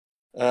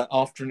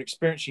 after an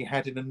experience she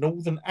had in a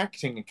northern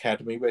acting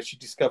academy where she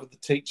discovered the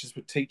teachers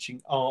were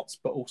teaching arts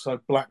but also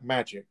black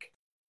magic.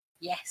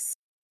 Yes.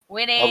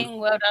 Winning.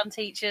 Well done,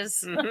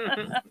 teachers.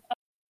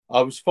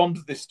 I was fond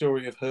of this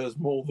story of hers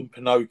more than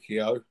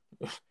Pinocchio.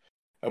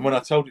 And when I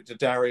told it to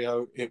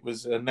Dario, it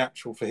was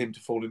natural for him to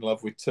fall in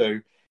love with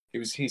too. It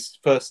was his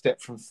first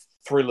step from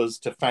thrillers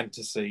to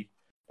fantasy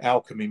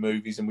alchemy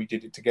movies, and we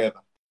did it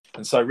together.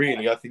 And so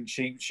really, I think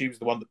she was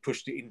the one that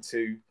pushed it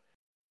into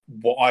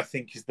what I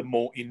think is the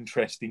more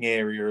interesting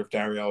area of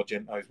Dario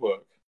Argento's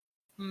work.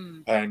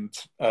 And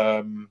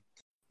but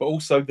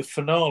also the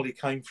finale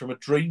came from a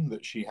dream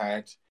that she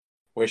had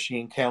where she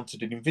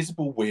encountered an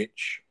invisible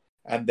witch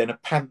and then a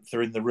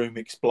panther in the room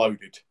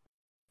exploded,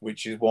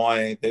 which is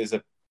why there's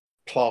a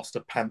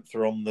plaster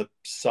panther on the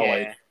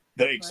side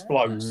that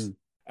explodes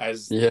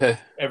as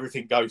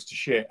everything goes to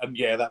shit. And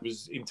that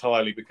was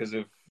entirely because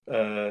of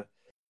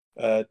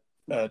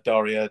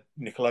Daria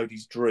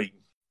Nicolodi's dream.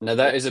 Now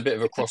that is a bit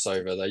of a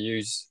crossover. They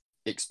use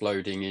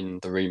exploding in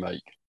the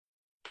remake,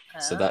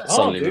 so that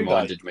suddenly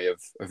reminded me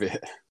of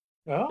it.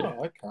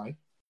 Oh, okay.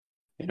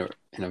 In a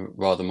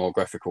rather more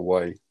graphical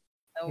way.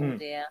 Oh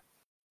dear.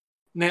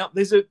 Now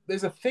there's a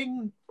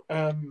thing,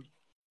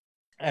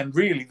 and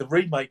really the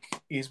remake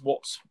is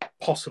what's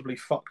possibly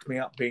fucked me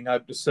up being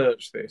able to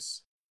search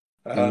this.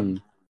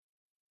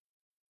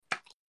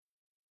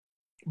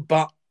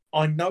 But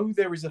I know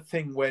there is a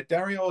thing where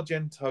Dario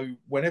Argento,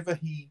 whenever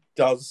he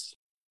does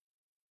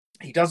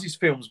his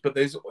films, but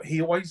he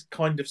always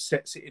kind of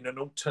sets it in an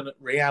alternate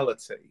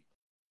reality.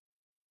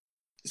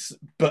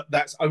 But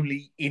that's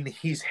only in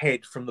his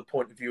head from the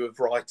point of view of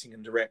writing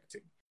and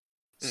directing.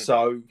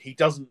 So he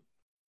doesn't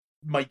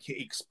make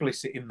it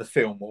explicit in the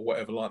film or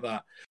whatever like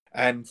that.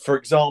 And for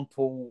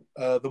example,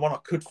 the one I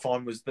could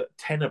find was that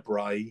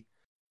Tenebrae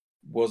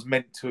was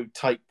meant to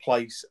take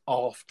place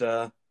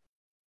after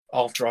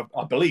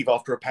I believe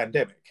after a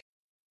pandemic.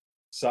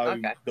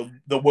 So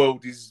the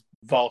world is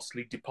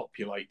vastly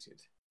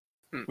depopulated,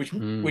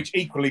 which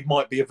equally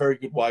might be a very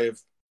good way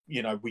of,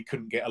 we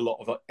couldn't get a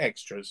lot of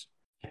extras.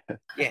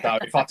 Yeah. So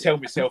if I tell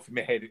myself in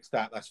my head it's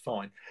that's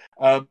fine.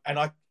 And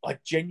I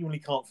genuinely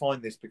can't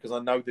find this because I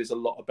know there's a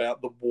lot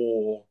about the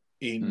war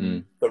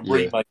in the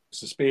remake of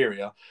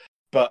Suspiria,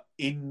 but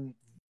I'm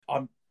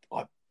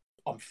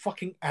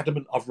fucking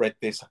adamant I've read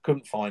this. I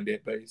couldn't find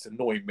it, but it's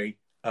annoying me.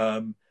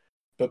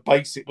 But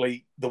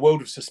basically, the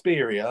world of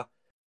Suspiria,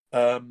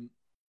 the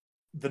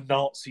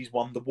Nazis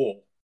won the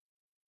war,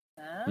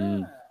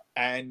 and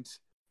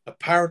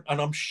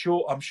I'm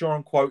sure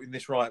I'm quoting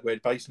this right, where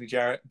basically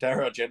Dario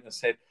Argento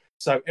said,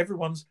 "So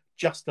everyone's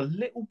just a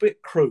little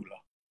bit crueler."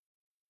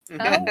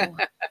 Oh.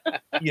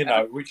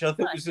 Which I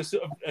thought was a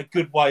sort of a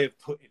good way of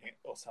putting it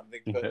or something.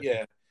 But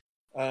yeah.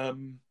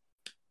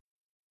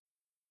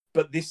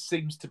 But this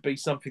seems to be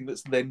something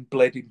that's then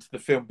bled into the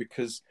film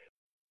because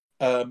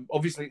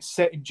obviously it's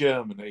set in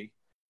Germany.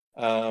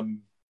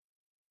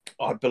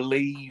 I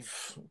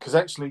believe because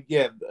actually,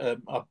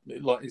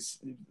 it's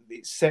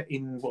set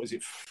in what is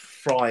it,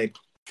 Freiburg?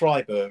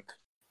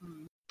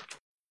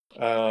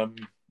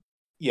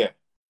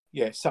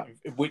 Something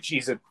which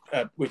is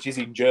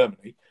in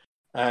Germany,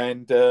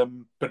 and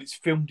but it's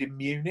filmed in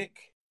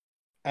Munich,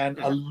 and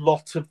a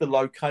lot of the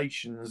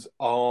locations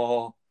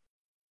are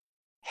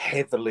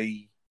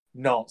heavily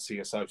Nazi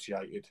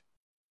associated.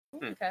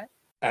 Okay.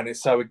 And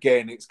it's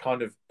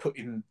kind of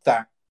putting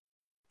that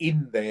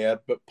in there,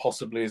 but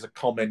possibly as a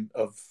comment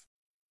of,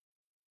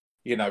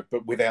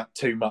 but without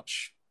too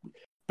much.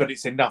 But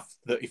it's enough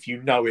that if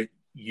you know it,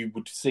 you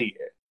would see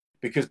it.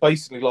 Because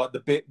basically, like the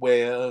bit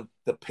where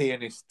the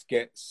pianist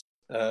gets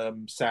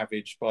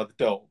savaged by the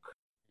dog,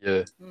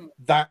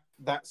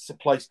 that's a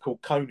place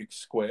called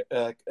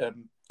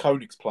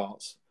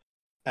Königsplatz,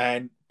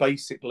 and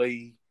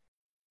basically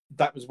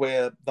that was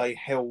where they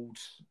held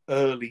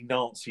early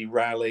Nazi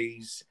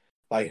rallies.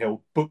 They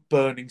held book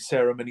burning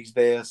ceremonies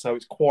there, so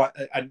it's quite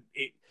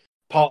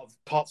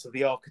parts of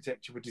the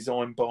architecture were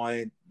designed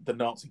by the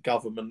Nazi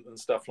government and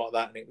stuff like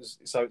that, and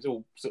it's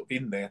all sort of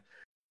in there.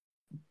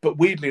 But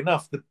weirdly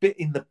enough, the bit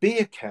in the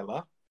beer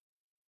cellar,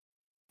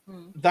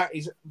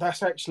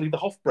 that's actually the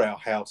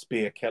Hofbrauhaus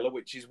beer cellar,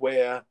 which is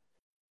where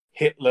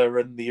Hitler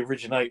and the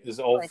originators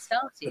of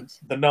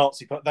the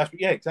Nazi.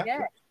 Exactly.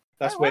 Yeah.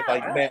 That's where they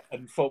met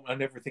and fought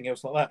and everything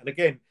else like that. And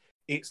again,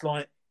 it's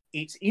like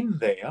it's in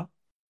there,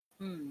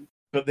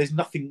 but there's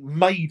nothing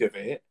made of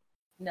it.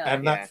 No,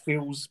 and that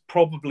feels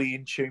probably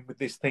in tune with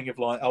this thing of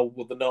like, oh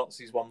well, the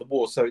Nazis won the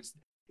war, so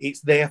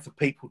it's there for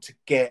people to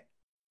get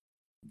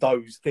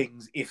those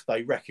things if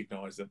they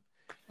recognise them.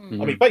 I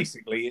mean,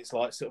 basically, it's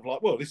like sort of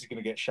like, well, this is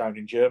going to get shown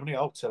in Germany.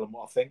 I'll tell them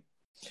what I think.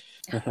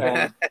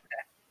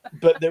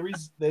 But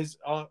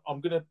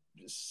I'm going to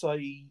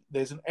say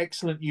there's an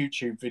excellent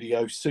YouTube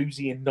video,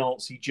 Susie in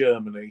Nazi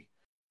Germany,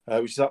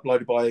 which is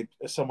uploaded by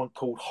someone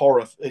called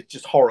Horror. It's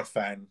just Horror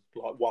Fan,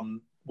 like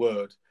one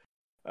word.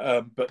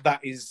 But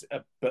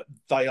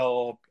they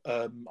are,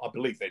 I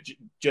believe they're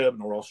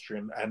German or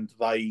Austrian, and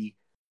they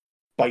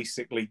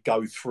basically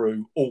go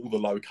through all the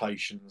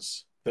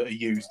locations that are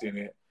used in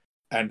it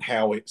and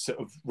how it sort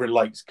of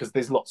relates, because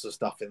there's lots of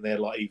stuff in there,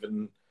 like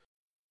even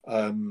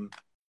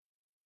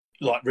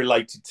like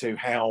related to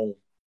how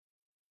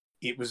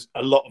it was,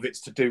 a lot of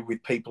it's to do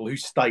with people who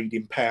stayed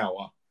in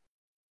power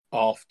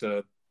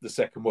after the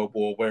Second World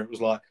War, where it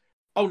was like,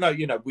 oh no,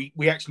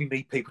 we actually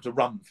need people to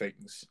run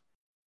things.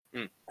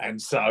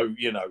 And so,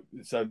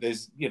 so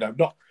there's,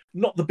 not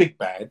the big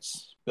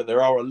bads, but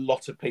there are a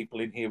lot of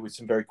people in here with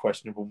some very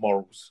questionable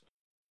morals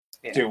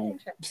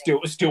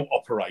still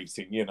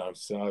operating,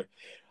 so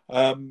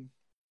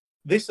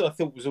this I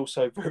thought was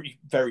also very,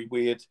 very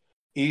weird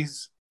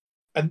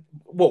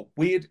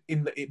weird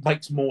in that it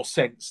makes more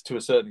sense to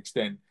a certain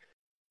extent.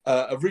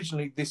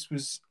 Originally this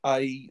was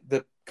the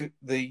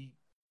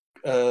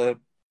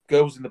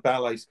girls in the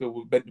ballet school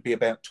were meant to be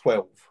about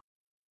 12.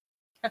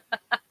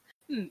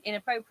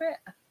 Inappropriate.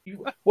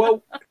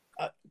 Well,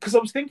 because I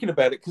was thinking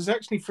about it, because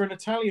actually for an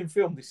Italian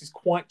film, this is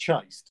quite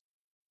chaste.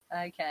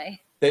 Okay.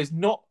 There's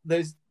no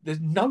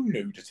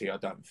nudity, I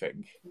don't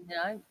think.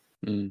 No.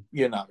 And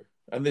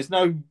there's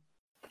no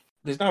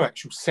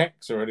actual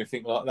sex or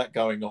anything like that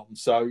going on.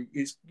 So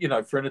it's,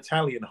 for an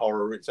Italian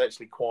horror, it's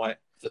actually quite.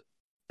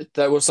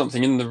 There was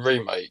something in the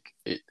remake.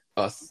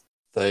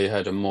 They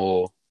had a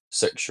more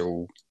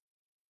sexual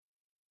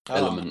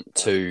element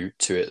to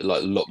it,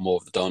 like a lot more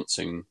of the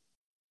dancing.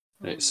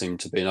 It seemed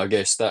to be, and I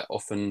guess that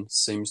often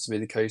seems to be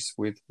the case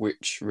with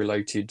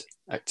witch-related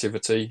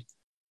activity.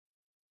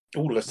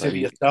 All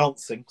lascivious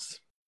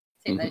dancings.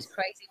 See those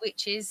crazy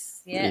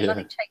witches? Yeah,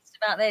 nothing chaste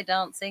about their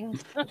dancing.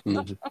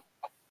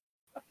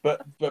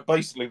 But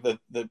basically,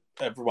 the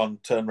everyone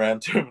turned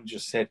around to him and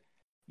just said,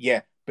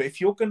 "Yeah, but if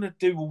you're going to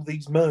do all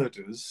these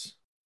murders,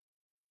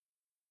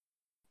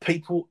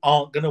 people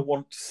aren't going to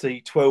want to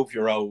see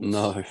 12-year-olds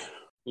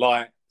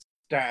like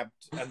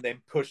stabbed and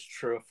then pushed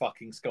through a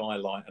fucking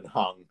skylight and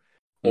hung."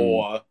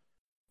 Or,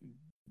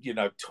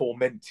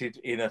 tormented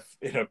in a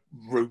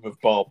room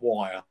of barbed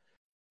wire.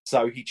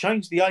 So he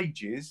changed the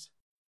ages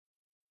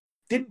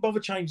didn't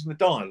bother changing the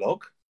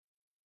dialogue.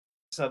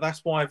 So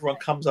that's why everyone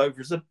comes over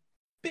as a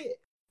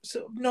bit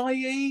sort of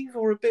naive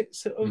or a bit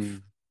sort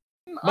of...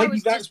 Maybe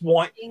that's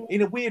why,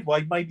 in a weird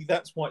way, maybe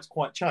that's why it's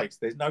quite chaste.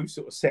 There's no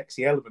sort of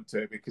sexy element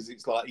to it because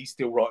it's like he's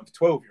still writing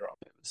for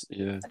 12-year-olds.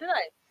 Yeah. I don't know.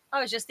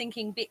 I was just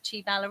thinking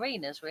bitchy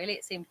ballerinas, really.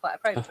 It seemed quite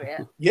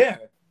appropriate. Yeah.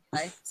 You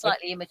know,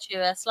 slightly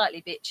immature,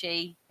 slightly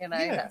bitchy,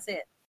 that's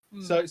it.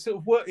 So it sort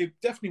of it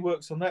definitely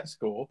works on that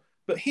score.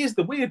 But here's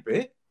the weird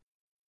bit.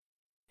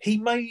 He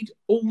made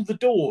all the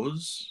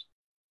doors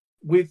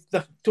with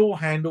the door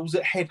handles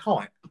at head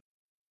height.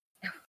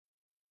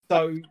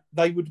 So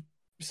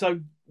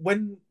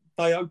when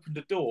they opened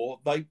a door,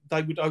 they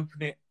would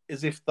open it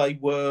as if they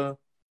were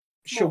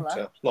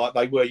shorter, like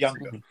they were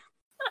younger,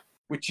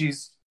 which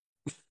is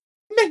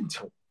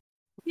mental.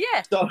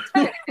 Yeah, so,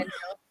 totally mental.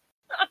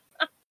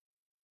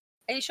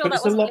 Are you sure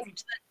that wasn't linked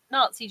to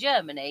Nazi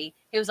Germany?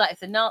 He was like, if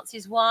the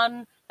Nazis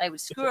won, they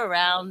would screw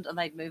around and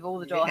they'd move all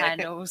the door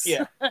handles.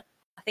 Yeah. I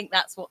think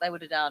that's what they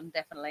would have done,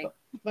 definitely.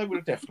 They would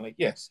have definitely,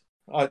 yes.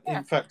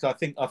 In fact, I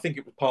think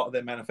it was part of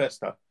their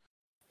manifesto.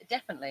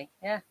 Definitely,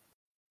 yeah.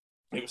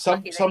 It was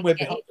somewhere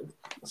behind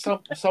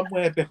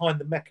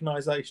the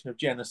mechanisation of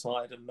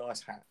genocide and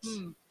nice hats.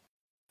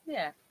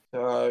 Yeah.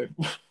 So,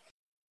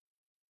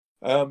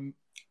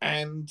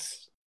 and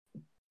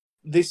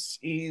this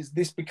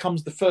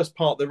becomes the first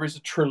part. There is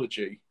a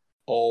trilogy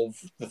of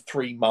the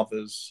three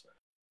mothers,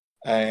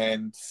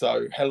 and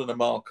so Helena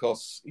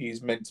Markos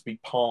is meant to be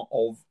part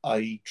of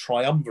a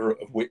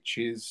triumvirate of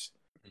witches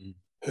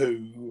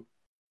who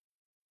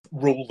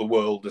rule the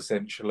world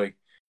essentially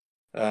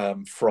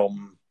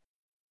from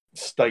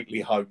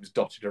stately homes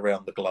dotted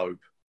around the globe.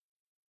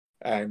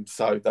 And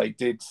so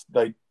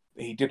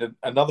he did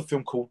another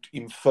film called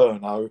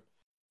Inferno,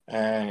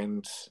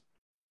 and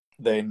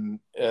then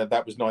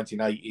that was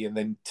 1980, and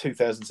then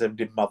 2007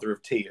 did Mother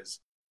of Tears,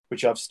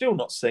 which I've still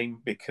not seen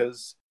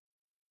because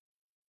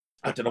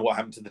I don't know what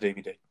happened to the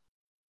DVD.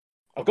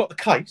 I've got the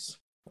case,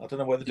 I don't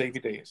know where the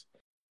DVD is,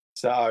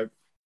 so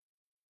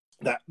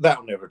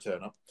that'll never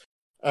turn up.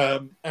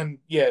 And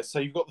yeah, so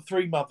you've got the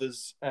three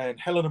mothers, and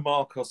Helena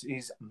Markos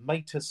is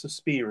Mater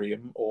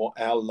Suspirium, or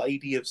Our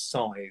Lady of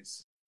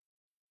Sighs.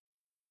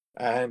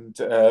 And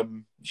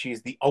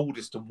she's the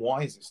oldest and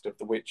wisest of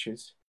the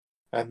witches.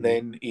 And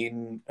then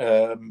in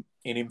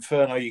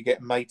Inferno, you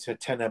get Mater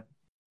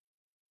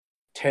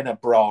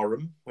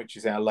Tenebrarum, which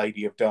is Our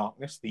Lady of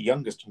Darkness, the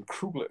youngest and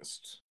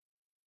cruelest.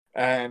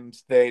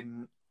 And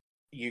then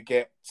you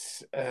get,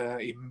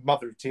 in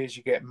Mother of Tears,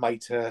 you get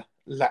Mater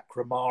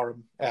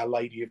Lacrimarum, Our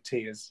Lady of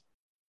Tears.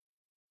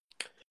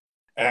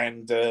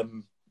 And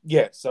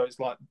so it's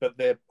like, but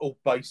they're all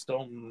based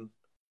on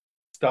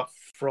stuff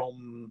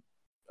from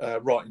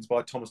writings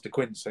by Thomas de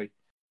Quincey,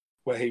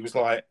 where he was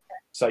like,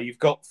 so you've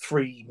got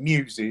three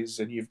muses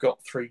and you've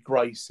got three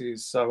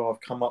graces, so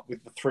I've come up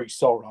with the three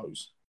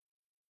sorrows.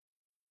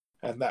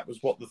 And that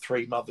was what the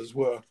three mothers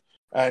were.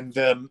 And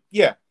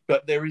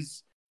but they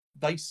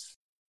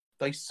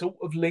sort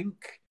of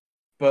link,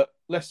 but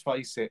let's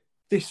face it,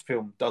 this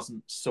film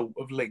doesn't sort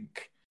of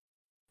link.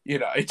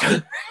 It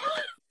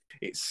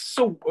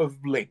sort of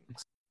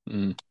links.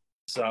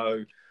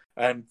 So,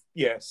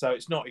 so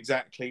it's not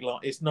exactly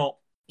like, it's not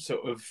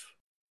sort of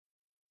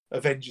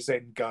Avengers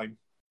Endgame.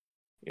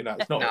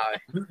 It's not. No.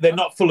 They're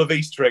not full of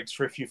Easter eggs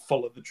for if you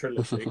follow the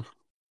trilogy.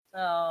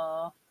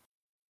 Oh.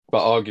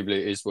 But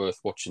arguably, it is worth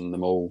watching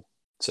them all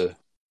to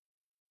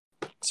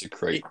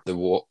create the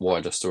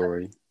wider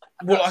story.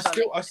 Well,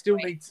 I still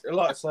need,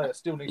 like I say, I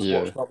still need to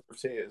watch Mother of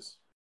Tears.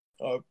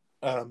 But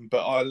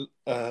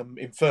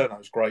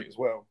Inferno's great as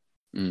well.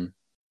 So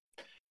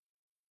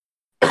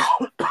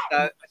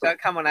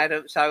come on,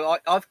 Adam. So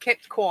I've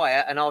kept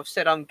quiet and I've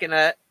said I'm going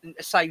to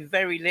say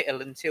very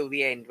little until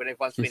the end when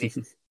everyone's finished.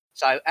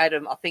 So,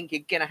 Adam, I think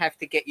you're going to have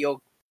to get your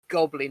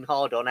goblin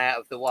hard-on out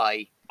of the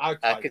way.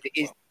 Okay. Because it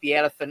is the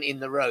elephant in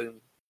the room.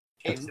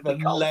 It's the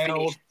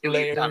loud,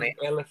 blaring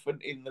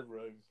elephant in the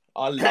room.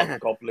 I love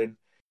Goblin.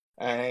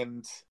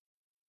 And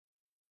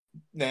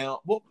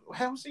now,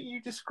 how was it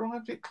you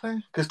described it,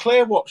 Claire? Because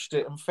Claire watched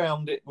it and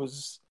found it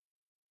was...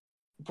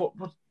 What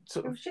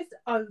sort of... It was just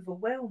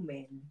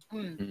overwhelming.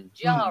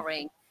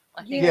 Jarring,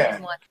 I think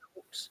was my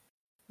thought.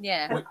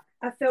 Yeah.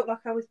 I felt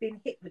like I was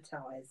being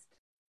hypnotised.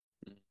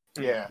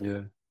 Yeah.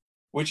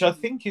 Which I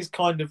think is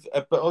kind of,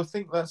 but I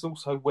think that's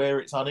also where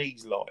its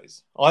unease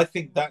lies. I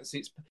think that's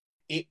it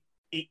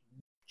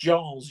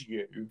jars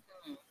you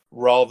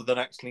rather than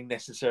actually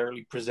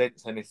necessarily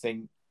presents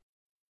anything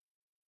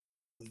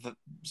that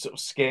sort of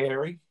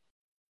scary.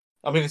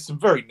 I mean, there's some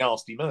very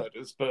nasty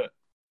murders, but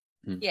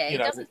it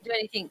doesn't do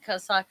anything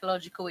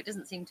psychological. It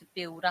doesn't seem to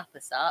build up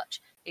as such.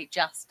 It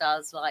just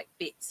does like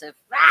bits of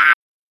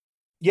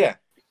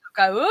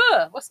go,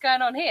 what's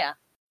going on here?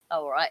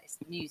 Oh, all right, it's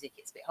the music.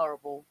 It's a bit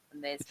horrible,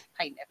 and there's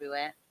paint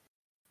everywhere.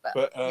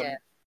 But I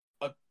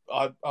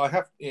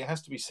have. It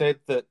has to be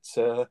said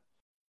that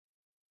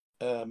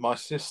my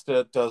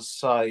sister does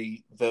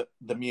say that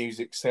the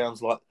music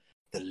sounds like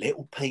the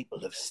Little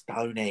People of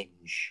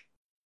Stonehenge.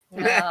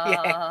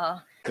 Yeah,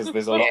 because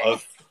there's a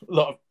lot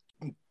of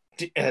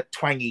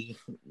twangy,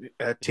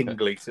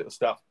 tingly sort of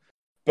stuff.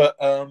 But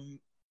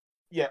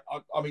yeah,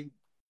 I mean,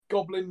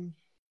 Goblin,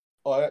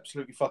 I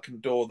absolutely fucking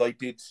adore. They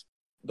did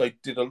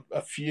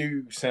a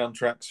few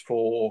soundtracks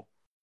for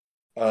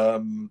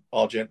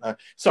Argento.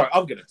 Sorry,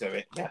 I'm going to do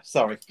it. Yeah,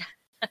 sorry.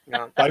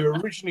 They were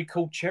originally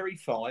called Cherry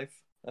 5,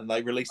 and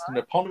they released an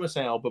eponymous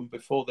album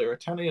before their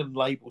Italian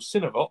label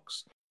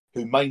Cinevox,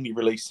 who mainly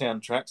released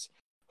soundtracks,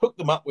 hooked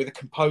them up with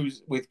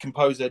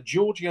composer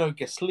Giorgio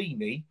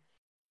Gaslini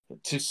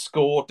to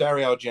score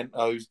Dario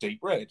Argento's Deep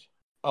Red.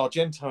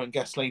 Argento and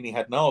Gaslini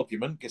had an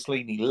argument.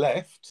 Gaslini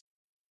left,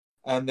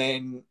 and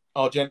then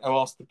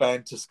Argento asked the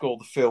band to score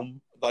the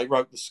film. They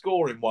wrote the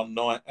score in one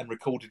night and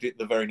recorded it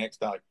the very next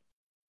day.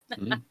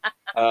 Sounds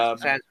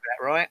about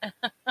right.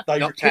 They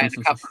knocked out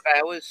in a couple of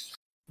hours.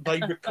 They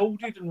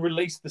recorded and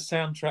released the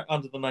soundtrack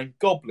under the name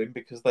Goblin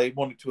because they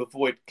wanted to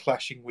avoid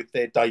clashing with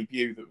their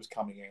debut that was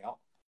coming out.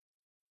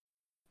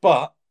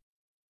 But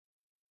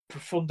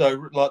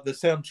Profundo, like the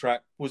soundtrack,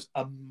 was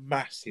a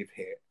massive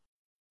hit.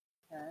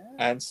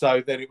 And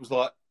so then it was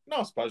like, no,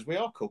 I suppose we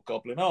are called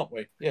Goblin, aren't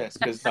we? Yes,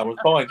 because no one's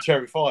buying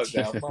Cherry 5s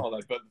now, are they?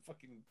 But the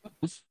fucking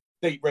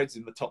Deep Red's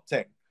in the top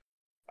 10.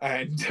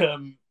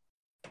 And,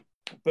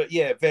 but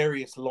yeah,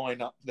 various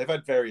lineup. They've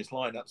had various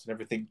lineups and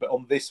everything, but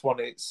on this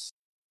one, it's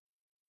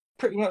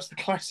pretty much the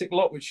classic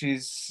lot, which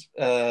is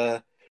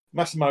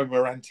Massimo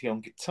Moranti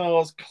on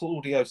guitars,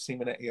 Claudio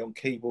Simonetti on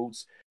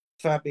keyboards,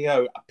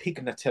 Fabio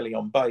Pignatelli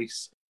on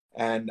bass,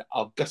 and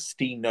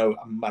Agostino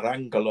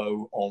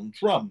Marangolo on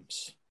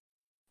drums.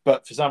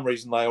 But for some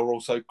reason, they are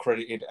also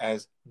credited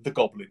as the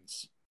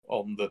Goblins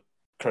on the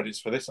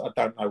credits for this. I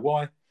don't know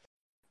why.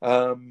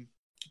 But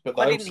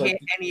I didn't hear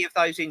any of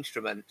those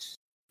instruments.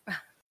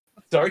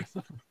 Sorry?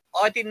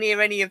 I didn't hear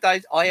any of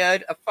those. I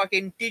heard a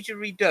fucking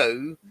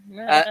didgeridoo,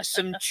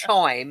 some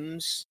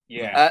chimes,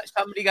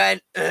 somebody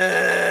going,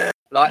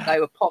 like they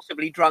were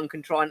possibly drunk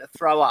and trying to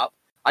throw up.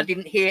 I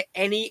didn't hear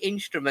any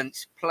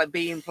instruments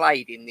being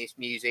played in this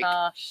music.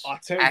 Gosh. I'll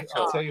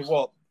tell you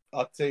what.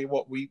 I've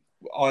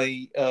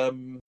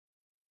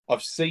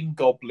seen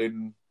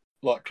Goblin,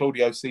 like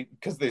Claudio,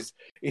 because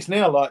it's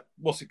now like,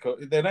 what's it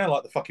called? They're now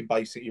like the fucking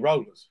Bay City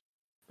Rollers.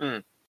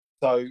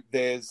 So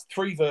there's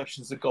 3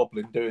 versions of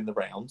Goblin doing the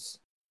rounds.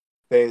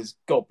 There's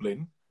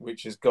Goblin,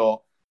 which has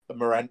got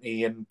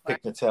Moranti and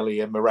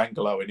Pignatelli and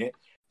Marangolo in it.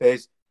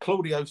 There's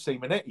Claudio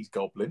Simonetti's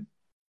Goblin,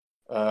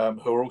 who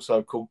are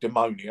also called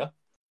Demonia.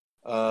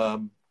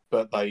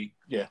 But they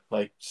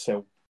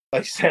sell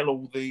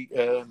all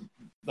the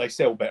they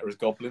sell better as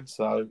Goblins.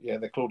 So yeah,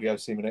 they're Claudio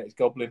Simonetti's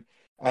Goblin.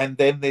 And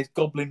then there's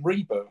Goblin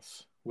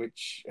Rebirth,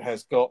 which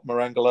has got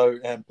Marangolo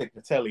and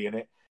Pignatelli in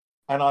it.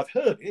 And I've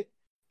heard it,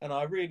 and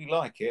I really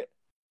like it.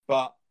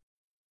 But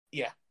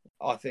yeah,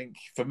 I think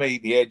for me,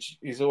 the edge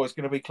is always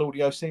going to be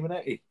Claudio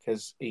Simonetti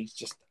because he's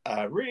just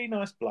a really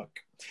nice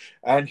bloke.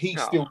 And he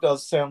still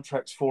does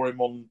soundtracks for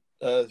him on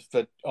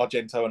for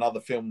Argento and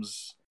other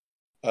films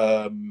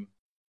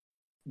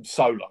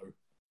solo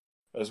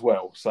as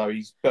well. So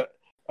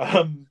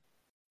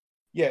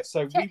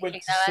so we went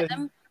to see...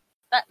 Adam,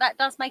 that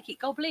does make it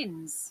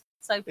Goblins.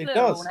 So plural it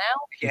does. now.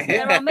 Yeah.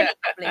 There are many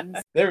Goblins.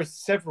 There are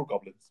several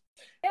Goblins.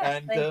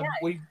 Yes, and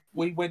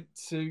we went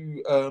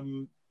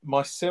to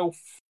myself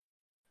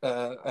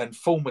and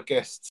former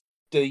guests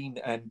Dean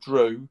and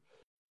Drew.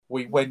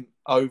 We went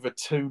over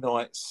 2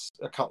 nights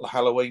a couple of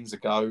Halloweens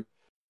ago.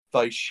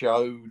 They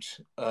showed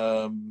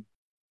Dawn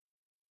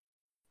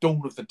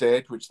of the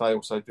Dead, which they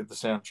also did the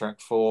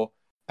soundtrack for,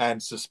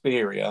 and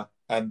Suspiria,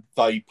 and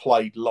they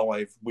played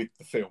live with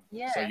the film.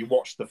 Yeah. So you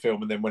watched the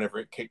film, and then whenever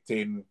it kicked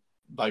in,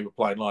 they were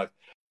playing live.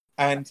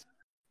 And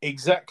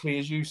exactly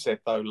as you said,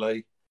 though,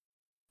 Lee,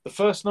 the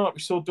first night we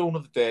saw Dawn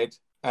of the Dead,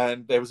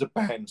 and there was a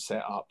band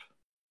set up.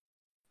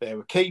 There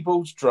were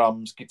keyboards,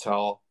 drums,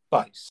 guitar,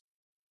 bass.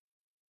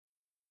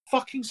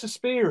 Fucking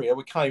Suspiria,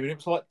 we came in, it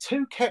was like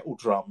 2 kettle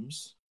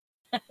drums,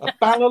 a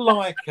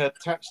balalaika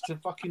attached to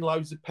fucking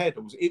loads of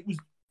pedals. It was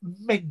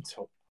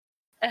mental.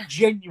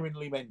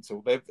 Genuinely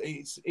mental.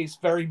 It's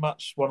very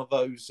much one of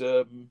those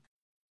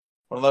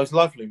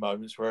lovely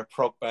moments where a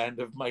prog band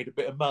have made a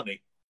bit of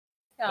money.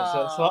 So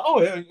it's like,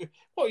 oh, yeah,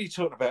 what are you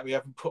talking about? We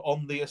haven't put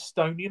on the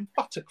Estonian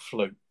buttock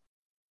flute.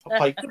 I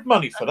paid good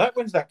money for that.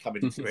 When's that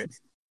coming into it?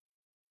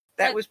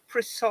 That was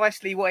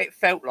precisely what it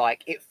felt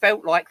like. It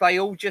felt like they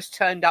all just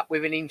turned up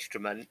with an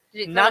instrument.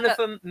 None of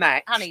them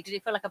matched. Honey, did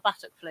it feel like a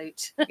buttock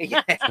flute?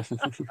 Yeah.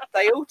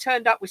 They all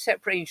turned up with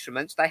separate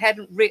instruments. They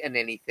hadn't written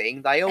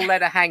anything. They all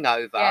had a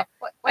hangover. Yeah.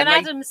 When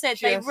Adam said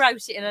they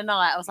wrote it in a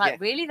night, I was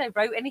like, really? They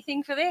wrote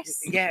anything for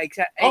this? Yeah,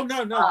 exactly. Oh,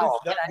 no.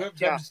 That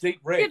was Deep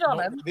Red. Good on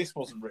them. This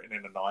wasn't written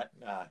in a night.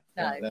 No.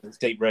 That was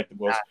Deep Red that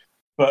was.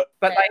 But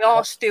they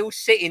are still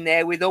sitting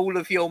there with all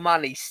of your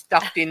money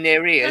stuffed in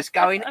their ears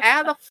going,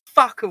 how the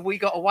fuck have we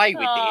got away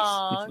with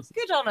this?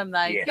 Good on them,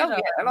 though. Yeah. Good on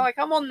them. Like,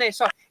 I'm on their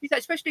side.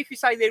 Especially if you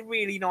say they're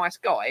really nice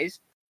guys,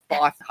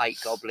 but I hate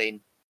Goblin.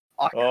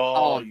 I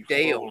can't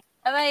deal.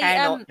 Are they,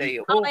 Cannot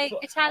deal. Are they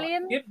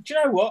Italian? Do you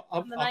know what?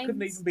 I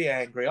couldn't even be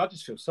angry. I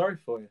just feel sorry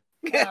for you.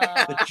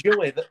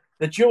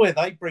 The joy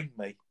they bring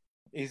me.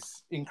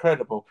 is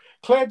incredible.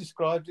 Claire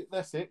described it.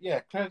 That's it. Yeah,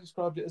 Claire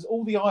described it as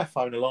all the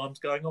iPhone alarms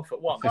going off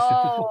at once.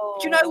 Oh,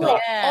 do you know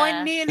what? yeah.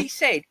 I nearly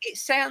said it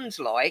sounds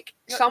like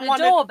The someone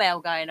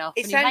doorbell going off.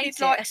 It and he sounded hates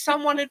like it.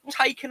 someone had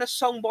taken a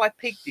song by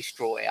Pig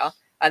Destroyer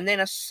and then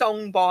a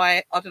song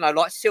by, I don't know,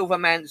 like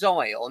Silverman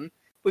Zion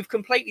with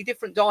completely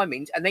different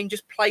diamonds and then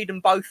just played them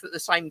both at the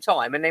same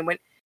time and then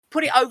went,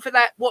 put it over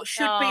that, what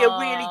should be a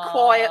really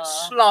quiet,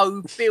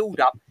 slow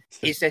build-up.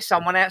 Is there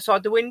someone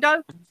outside the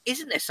window?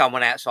 Isn't there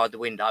someone outside the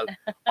window?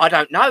 I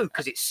don't know,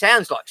 because it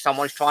sounds like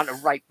someone's trying to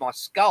rape my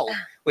skull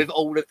with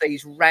all of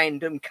these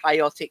random,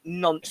 chaotic,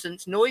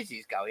 nonsense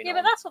noises going on.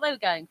 Yeah, but that's what they were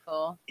going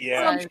for.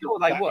 Yeah, Well, I'm sure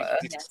they that were.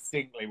 is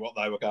distinctly what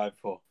they were going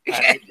for,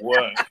 and it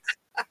worked.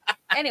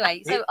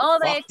 Anyway, so It are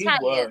they fucking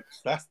Italian?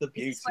 works. That's the Is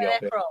beauty this where of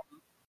they're it. from?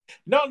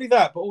 Not only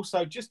that, but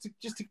also just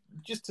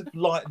to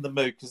lighten the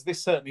mood, because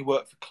this certainly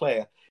worked for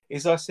Claire.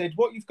 Is I said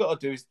what you've got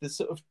to do is the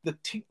sort of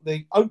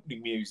the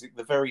opening music,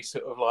 the very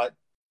sort of like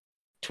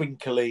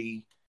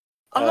twinkly,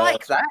 I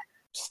like that.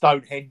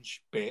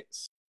 Stonehenge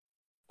bits.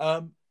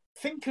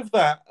 Think of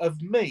that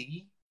of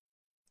me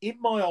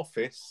in my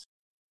office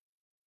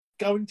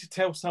going to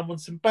tell someone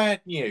some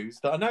bad news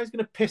that I know is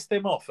going to piss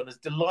them off, and has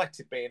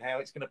delighted me in how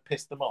it's going to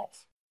piss them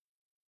off.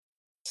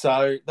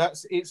 So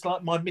it's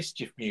like my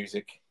mischief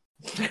music.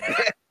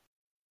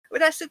 Well,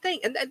 that's the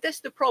thing, and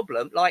that's the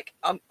problem. Like,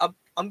 I'm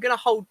going to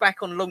hold back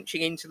on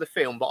launching into the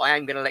film, but I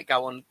am going to let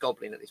go on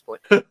Goblin at this point.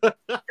 That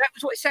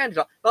was what it sounded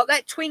like. Like,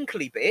 that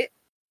twinkly bit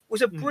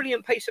was a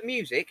brilliant piece of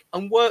music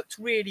and worked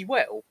really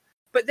well.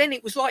 But then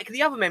it was like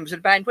the other members of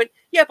the band went,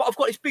 yeah, but I've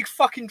got this big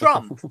fucking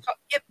drum. So,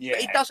 yeah,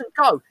 but it doesn't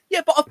go.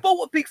 Yeah, but I've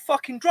bought a big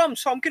fucking drum,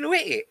 so I'm going to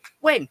hit it.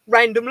 When?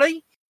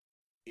 Randomly?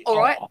 All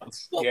right.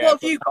 What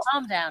have you got?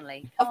 Calm down,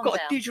 Lee. I've got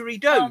a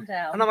didgeridoo,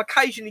 down. and I'm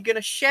occasionally going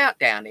to shout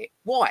down it.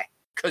 Why?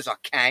 Because I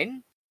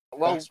can.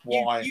 Well, That's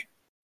why. You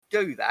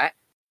do that,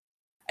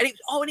 and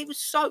it was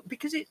so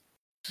because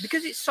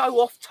it's so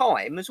off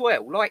time as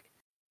well. Like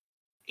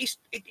it's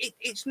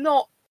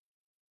not.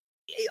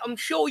 I'm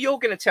sure you're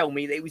going to tell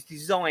me that it was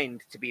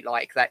designed to be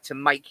like that to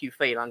make you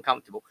feel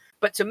uncomfortable.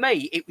 But to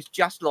me, it was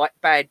just like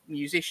bad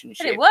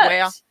musicianship. But it worked.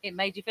 Where It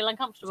made you feel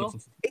uncomfortable.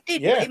 it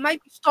did. Yeah. It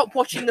made me stop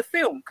watching the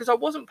film because I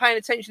wasn't paying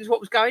attention to what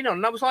was going on.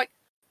 And I was like,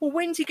 well,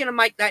 when's he going to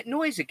make that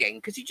noise again?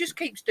 Because he just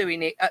keeps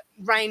doing it at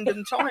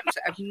random times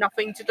that have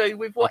nothing to do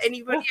with what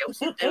anybody else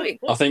is doing.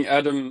 I think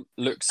Adam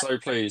looks so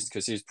pleased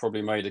because he's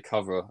probably made a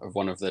cover of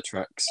one of their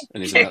tracks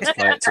and he's about to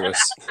play it to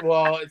us.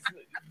 Well,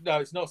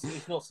 it's not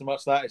so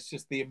much that. It's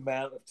just the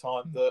amount of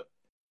time that,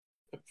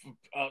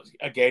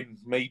 again,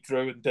 me,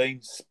 Drew, and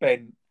Dean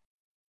spent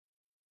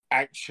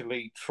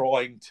actually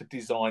trying to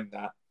design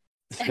that.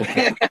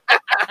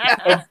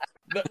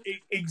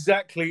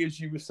 Exactly as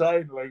you were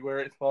saying, Lee, where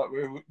it's like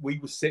we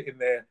were sitting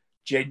there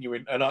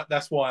genuine, and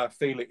that's why I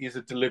feel it is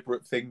a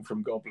deliberate thing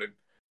from Goblin,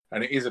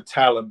 and it is a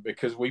talent,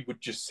 because we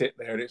would just sit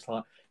there and it's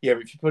like, yeah,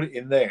 but if you put it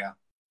in there,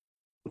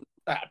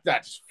 that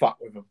just fuck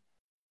with them.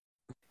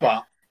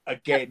 But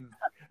again,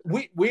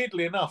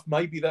 weirdly enough,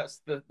 maybe that's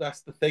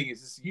the thing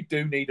is you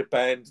do need a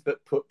band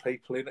that put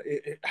people in,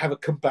 have a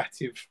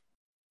combative.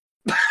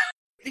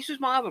 This was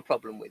my other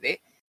problem with it.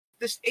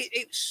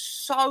 It's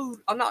so.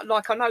 I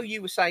know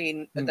you were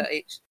saying that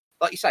it's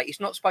like you say, it's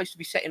not supposed to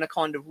be set in a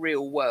kind of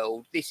real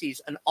world. This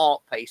is an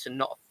art piece and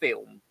not a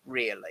film,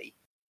 really.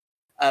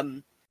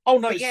 Oh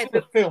no, it's not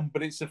a film,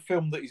 but it's a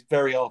film that is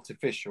very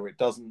artificial. It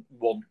doesn't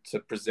want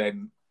to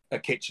present a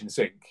kitchen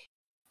sink.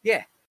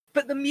 Yeah,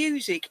 but the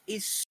music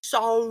is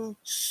so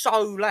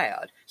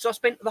loud. So I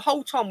spent the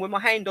whole time with my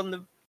hand on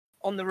the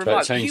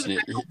remote. Changing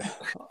it.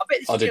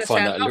 I did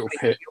find that a little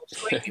bit.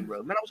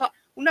 Room, and I was like,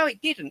 well, no,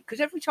 it didn't, because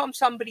every time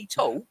somebody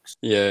talks,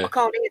 I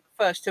can't hear the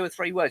first 2 or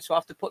 3 words, so I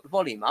have to put the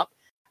volume up.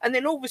 And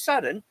then all of a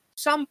sudden,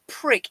 some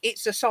prick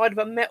hits the side of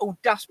a metal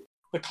dust.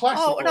 The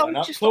classic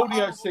lineup,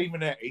 Claudio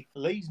Simonetti,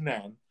 Lee's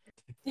nan.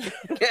 Maybe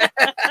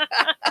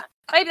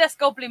that's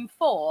Goblin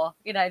 4,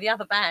 the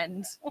other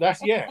band.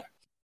 That's, yeah.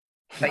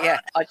 But yeah,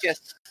 I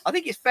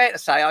think it's fair to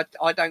say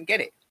I don't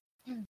get it.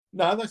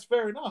 No, that's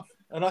fair enough.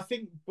 And I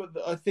think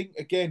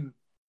again,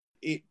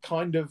 it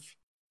kind of,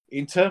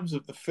 in terms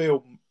of the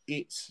film,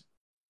 it's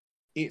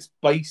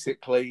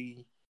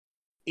basically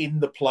in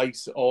the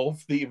place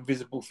of the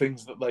invisible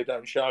things that they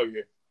don't show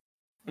you.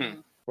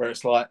 Where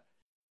it's like,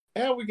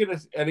 how are we going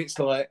to... And it's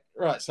like,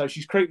 right, so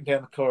she's creeping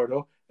down the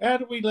corridor. How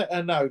do we let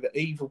her know that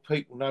evil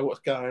people know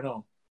what's going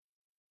on?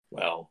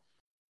 Well,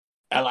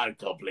 hello,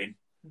 Goblin.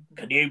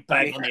 Can you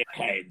bang on your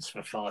hands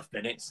for 5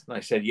 minutes? And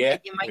they said, yeah.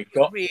 You make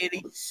it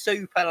really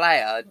super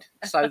loud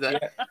so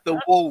that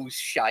the walls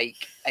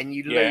shake and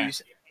you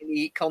lose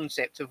any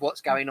concept of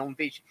what's going on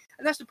visually.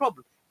 And that's the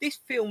problem. This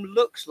film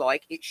looks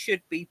like it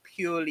should be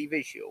purely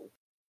visual.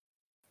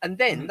 And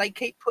then they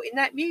keep putting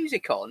that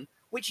music on,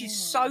 which is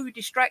so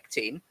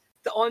distracting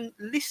that I'm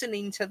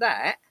listening to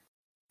that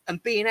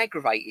and being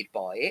aggravated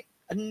by it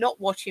and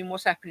not watching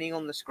what's happening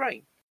on the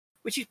screen,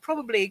 which is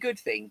probably a good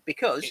thing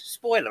because,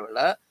 spoiler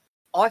alert,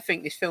 I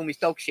think this film is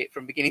dog shit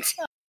from beginning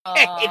to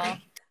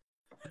end.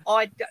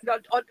 I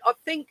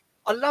think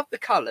I love the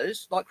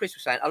colours, like Chris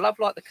was saying. I love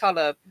like the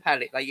colour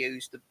palette they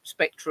use, the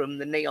spectrum,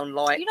 the neon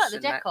lights. You like the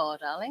and that. decor,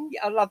 darling?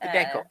 Yeah, I love the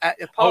decor. I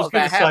Part was of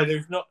going our to say, house.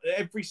 there's not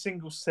every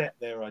single set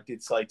there. I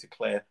did say to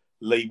Claire,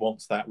 Lee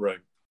wants that room.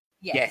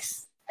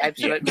 Yes,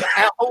 absolutely.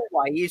 Our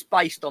hallway is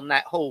based on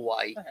that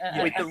hallway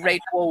with the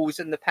red walls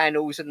and the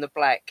panels and the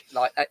black.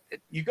 Like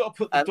You've got to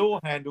put the door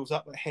handles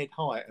up at head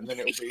height, and then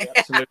it'll be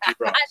absolutely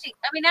right. Actually,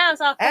 I mean, ours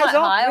are quite Ours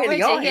are high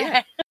really already.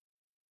 high,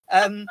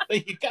 Yeah. There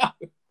you go.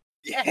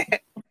 Yeah.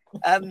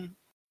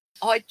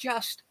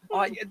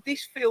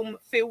 This film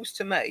feels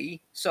to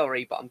me,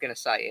 sorry, but I'm going to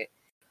say it.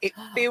 It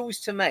feels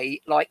to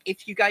me like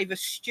if you gave a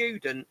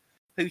student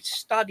who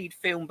studied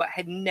film but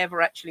had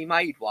never actually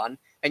made one,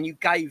 and you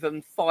gave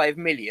them 5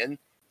 million,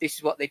 this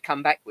is what they'd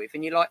come back with.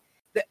 And you're like,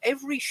 that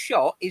every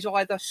shot is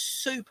either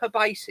super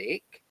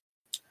basic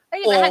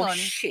or hang on.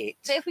 shit.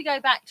 So if we go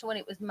back to when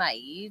it was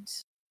made,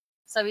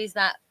 so is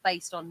that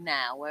based on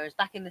now? Whereas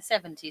back in the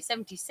 70s,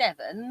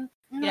 77,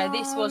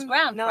 this was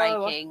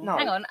groundbreaking. No.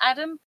 Hang on,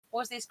 Adam,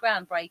 was this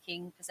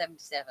groundbreaking for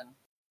 77?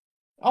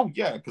 Oh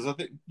yeah, because I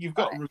think you've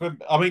got to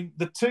remember. I mean,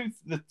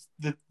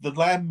 the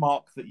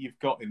landmark that you've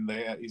got in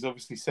there is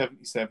obviously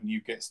 77.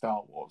 You get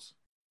Star Wars.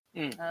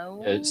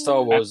 Oh. Yeah,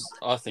 Star Wars,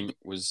 I think,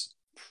 was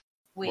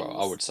Wins.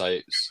 well, I would say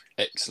it's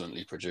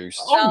excellently produced.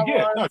 Oh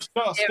yeah, no,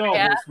 Star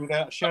Yeah. Wars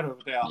without a shadow of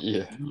a doubt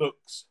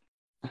looks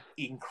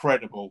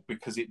incredible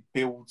because it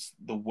builds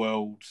the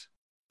world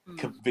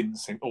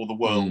convincing, or the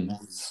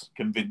worlds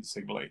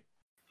convincingly.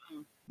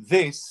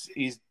 This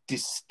is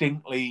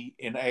distinctly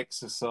an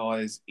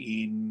exercise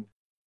in,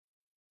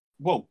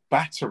 well,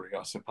 battery,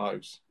 I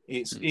suppose.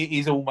 It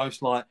is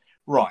almost like,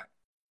 right,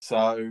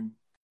 so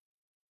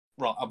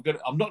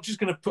I'm not just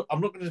going to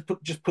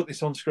put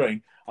this on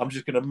screen. I'm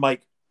just going to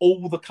make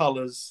all the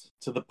colours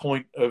to the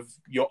point of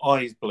your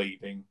eyes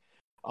bleeding.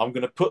 I'm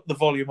going to put the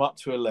volume up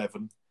to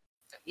 11.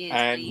 Yes,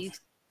 and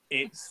please.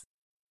 it's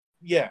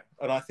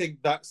and I think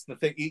that's the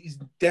thing. It is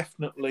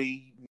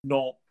definitely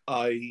not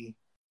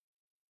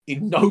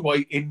in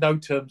no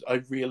terms a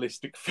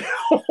realistic film.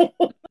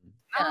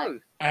 No,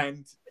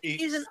 and it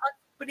isn't.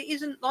 But it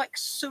isn't like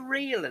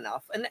surreal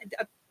enough. And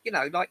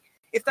like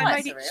if they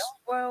Quite made surreal. it,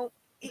 well,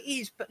 it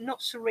is, but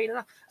not surreal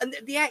enough. And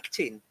the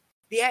acting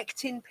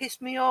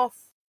pissed me off.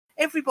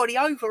 Everybody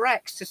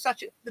overacts to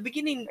such the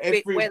beginning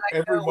bit where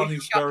everyone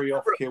is very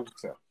off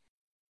kilter.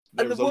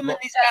 And the woman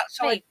is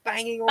outside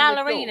banging on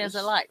ballerinas the doors.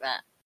 are like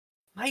that.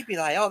 Maybe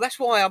they are. That's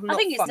why I'm not. I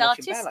think it's fun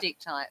watching artistic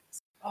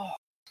types. Oh,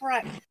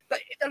 crap! But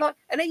like,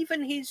 and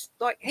even his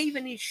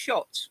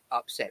shots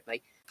upset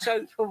me.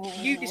 So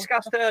you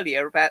discussed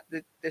earlier about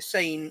the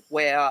scene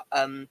where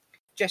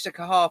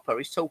Jessica Harper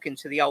is talking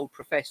to the old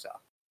professor.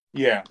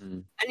 Yeah,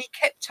 and he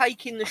kept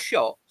taking the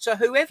shot. So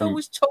whoever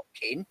was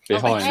talking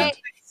behind,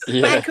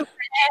 back of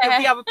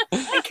the other,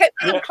 he kept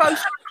getting closer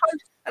and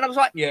closer, and I was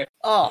like, it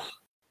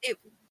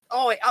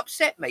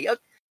upset me.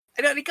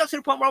 And it got to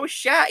the point where I was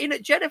shouting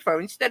at Jennifer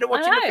instead of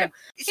watching the film.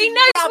 He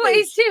knows what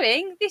he's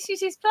doing. This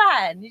is his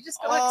plan. You just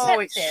got to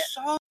accept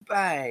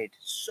it.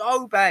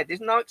 So bad.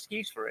 There's no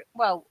excuse for it.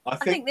 Well, I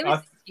think there is an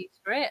excuse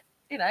for it.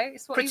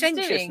 It's what he was doing.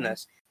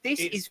 Pretentiousness. This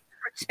is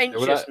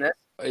pretentiousness.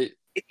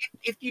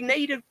 If you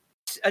need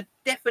a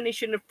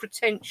definition of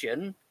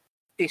pretension,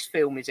 this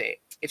film is it.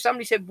 If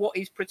somebody said, what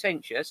is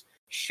pretentious,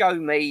 show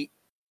me,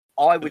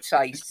 I would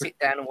say sit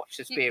down and watch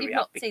Suspiria. You've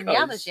not seen the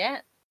others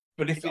yet.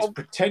 But if it's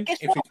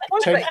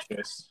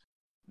pretentious,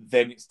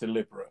 then it's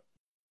deliberate.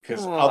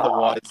 Because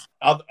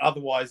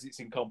otherwise it's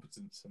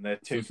incompetence, and they're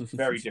two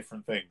very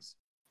different things.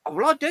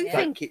 Well, I do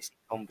think it's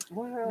incompetence.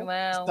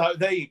 Well, so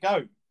there you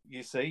go.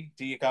 You see,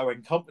 do you go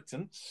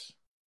incompetence,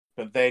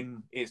 but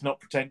then it's not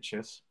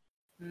pretentious?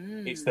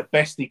 It's the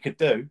best he could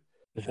do,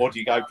 or do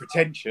you go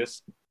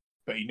pretentious,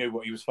 but he knew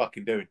what he was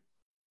fucking doing?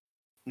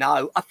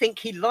 No, I think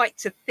he liked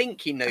to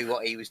think he knew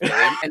what he was doing,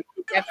 and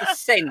he had the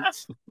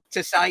sense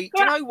to say,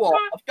 do you know what?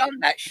 I've done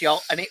that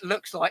shot, and it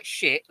looks like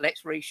shit.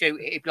 Let's reshoot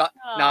it. He'd be like,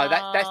 no,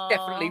 that's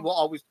definitely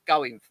what I was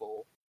going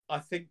for. I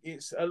think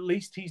it's at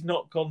least he's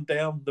not gone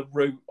down the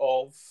route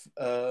of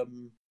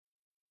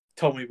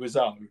Tommy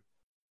Wiseau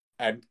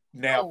and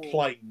now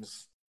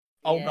claims,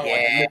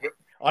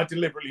 I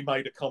deliberately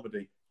made a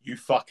comedy. You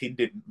fucking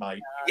didn't,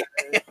 mate.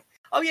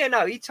 Oh, yeah,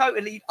 no, he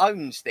totally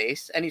owns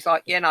this. And he's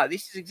like, yeah, no,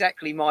 this is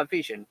exactly my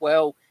vision.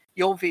 Well,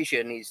 your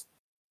vision is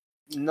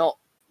not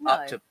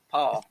up to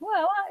par.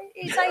 Well,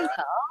 it's a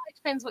par. It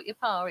depends what your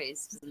par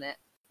is, doesn't it?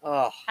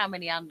 Oh. How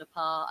many under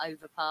par,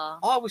 over par?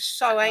 I was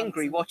so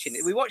angry watching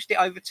it. We watched it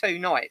over 2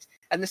 nights.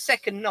 And the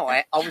second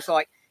night, I was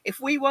like, if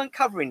we weren't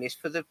covering this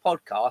for the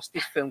podcast,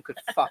 this film could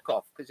fuck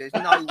off, because there's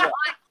no way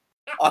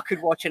I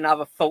could watch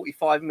another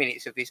 45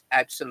 minutes of this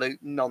absolute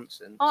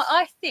nonsense.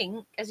 I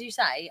think, as you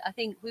say,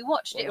 we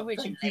watched it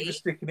originally. Thank you for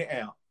sticking it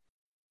out.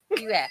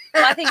 Yeah.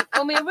 I think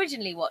when we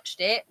originally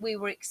watched it, we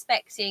were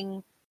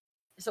expecting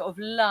sort of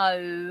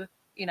low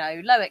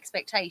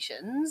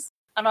expectations.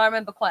 And I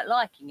remember quite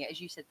liking it, as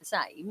you said, the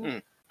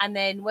same. And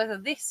then whether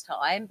this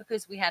time,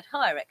 because we had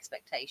higher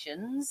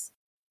expectations,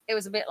 it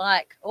was a bit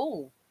like,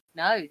 oh,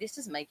 no, this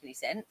doesn't make any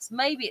sense.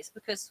 Maybe it's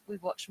because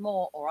we've watched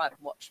more, or I've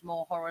watched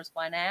more horrors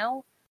by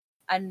now.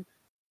 And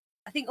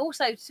I think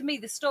also, to me,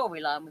 the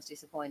storyline was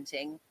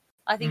disappointing.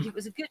 I think if it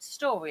was a good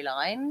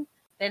storyline,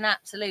 then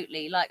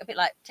absolutely, like a bit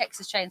like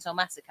Texas Chainsaw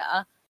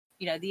Massacre,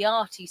 you know, the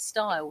arty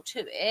style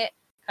to it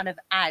kind of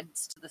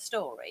adds to the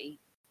story,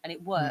 and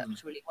it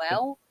worked really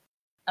well.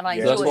 And I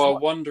That's why I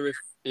wonder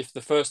if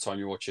the first time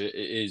you watch it,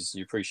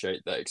 you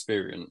appreciate that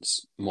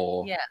experience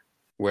more. Yeah.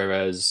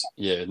 Whereas,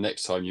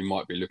 next time you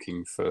might be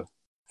looking for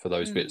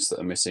those bits that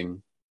are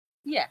missing.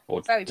 Yeah.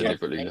 Or very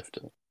deliberately possibly. left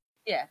it.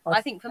 Yeah.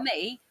 I think for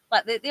me,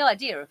 like the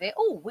idea of it,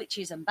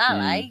 witches and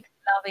ballet,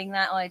 loving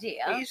that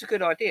idea. It is a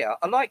good idea.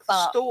 I like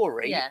the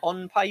story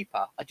on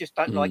paper. I just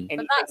don't like anything.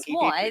 But that's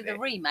why the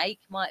remake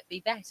might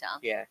be better.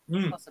 Yeah.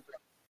 Possibly.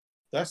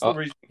 That's the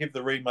reason to give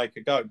the remake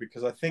a go,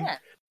 because I think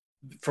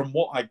from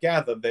what I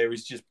gather, there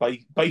is just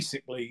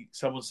basically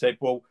someone said,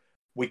 well,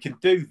 we can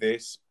do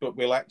this, but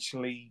we'll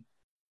actually,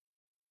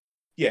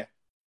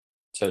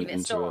 turn it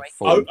into a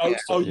full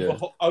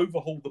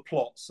overhaul the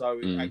plot so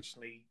it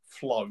actually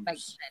flows.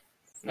 Makes sense.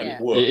 And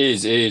it works.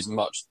 It is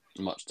much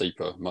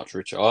deeper, much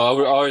richer.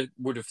 I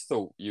would have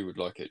thought you would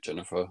like it,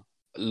 Jennifer.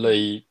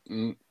 Lee,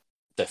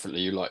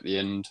 definitely you like the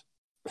end.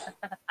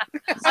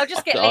 I'll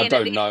just get Lee I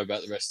don't know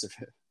about the rest of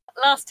it.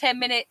 Last 10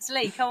 minutes,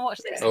 Lee, come watch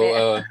this.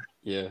 Roughly.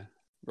 Yeah.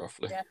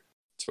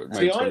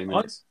 Maybe 20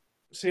 minutes.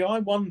 I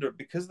wonder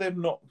because they're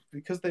not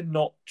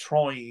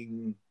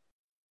trying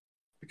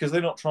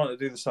to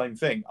do the same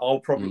thing. I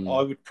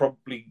would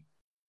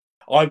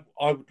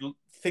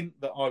think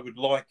that I would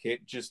like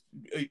it, just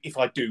if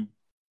I do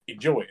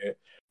enjoy it,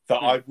 that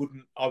I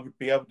would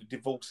be able to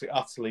divorce it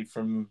utterly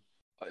from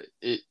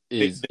the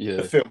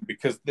film,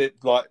 because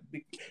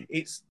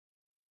it's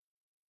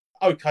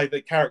okay.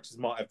 The characters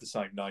might have the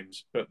same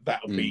names, but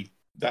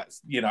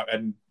that's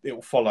and it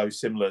will follow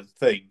similar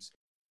themes,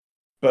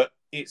 but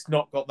it's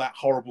not got that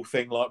horrible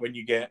thing like when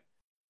you get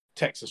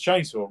Texas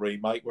Chainsaw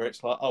remake where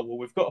it's like, oh well,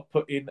 we've got to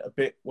put in a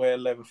bit where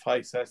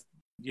Leatherface has,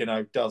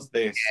 does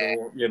this,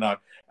 or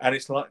and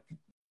it's like,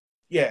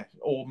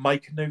 or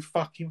make a new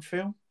fucking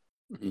film.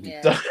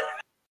 Yeah.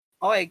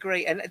 I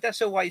agree, and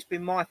that's always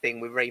been my thing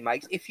with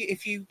remakes.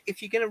 If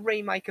you're going to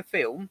remake a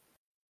film,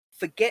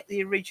 forget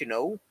the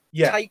original.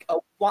 Take a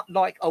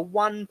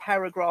one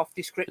paragraph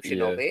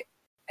description of it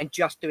and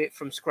just do it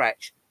from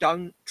scratch.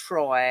 Don't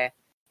try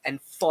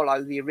and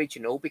follow the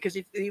original, because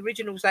if the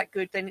original's that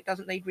good, then it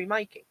doesn't need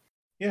remaking.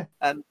 Yeah.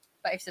 But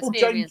if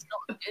Suspiria's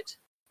not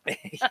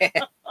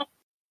good,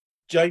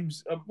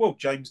 James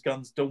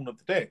Gunn's Dawn of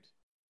the Dead.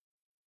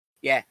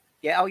 Yeah.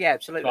 Oh, yeah,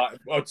 absolutely.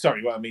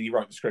 He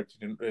wrote the script.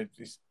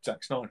 It's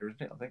Zack Snyder,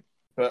 isn't it? I think.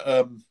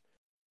 But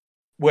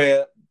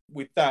where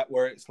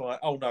it's like,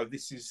 oh no,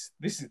 this is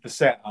the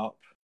setup,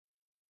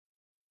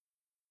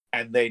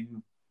 and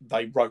then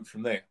they wrote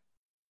from there.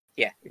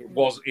 Yeah, it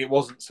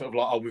wasn't sort of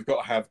like, oh, we've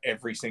got to have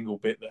every single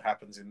bit that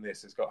happens in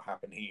this has got to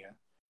happen here,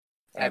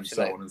 and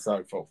absolutely. so on and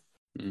so forth.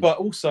 But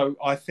also,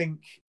 I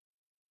think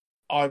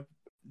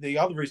the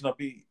other reason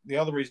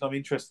I'm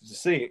interested to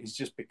see it is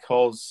just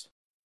because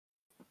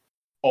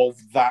of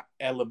that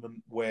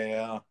element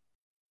where,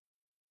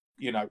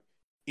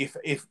 if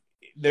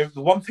the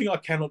one thing I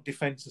cannot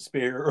defend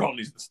Suspiria on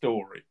is the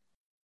story.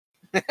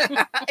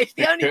 It's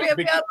the only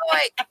bit I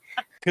like.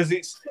 Because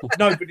it's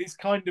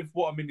kind of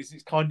what I mean is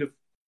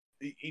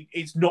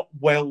it's not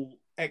well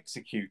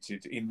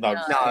executed in those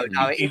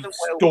it isn't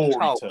well story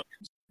told. terms.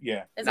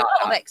 Yeah, there's a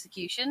lot of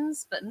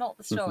executions, but not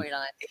the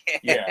storyline.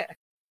 Yeah.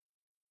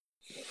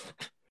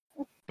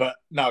 But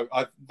no,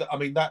 I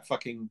mean that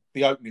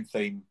the opening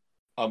theme.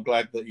 I'm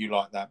glad that you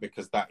like that,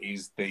 because that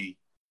is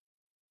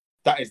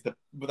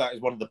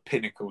one of the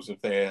pinnacles of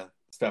their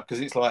stuff,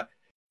 because it's like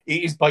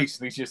it is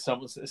basically just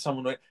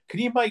someone like, can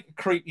you make a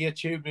creepier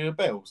Tubular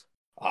Bells?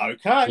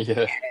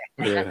 Okay.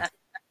 Yeah.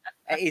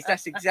 It is.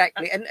 That's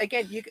exactly. And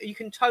again, you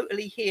can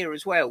totally hear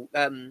as well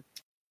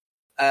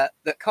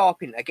that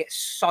Carpenter gets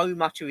so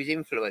much of his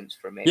influence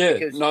from it. Yeah.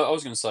 Because, I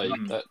was going to say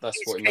that's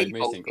what it made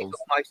me think of.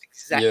 Almost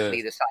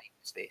exactly the same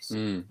as this.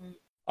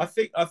 I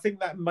think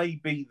that may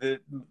be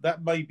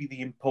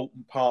the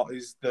important part,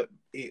 is that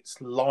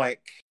it's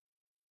like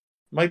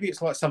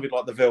something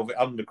like the Velvet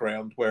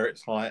Underground, where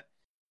it's like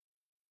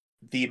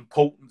the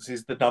importance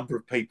is the number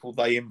of people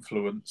they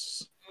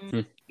influence.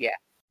 Yeah.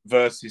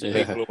 Versus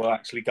people who will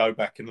actually go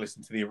back and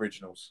listen to the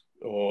originals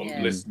or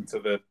listen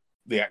to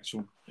the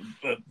actual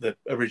the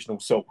original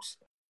source.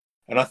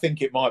 And I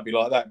think it might be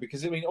like that,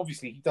 because I mean,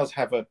 obviously he does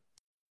have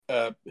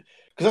because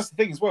that's the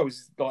thing as well,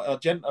 is like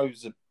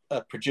Argento's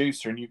a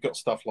producer, and you've got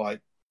stuff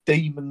like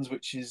Demons,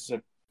 which is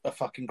a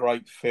fucking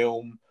great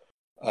film.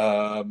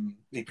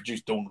 He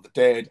produced Dawn of the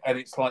Dead, and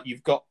it's like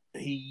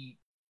he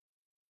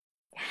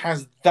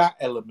has that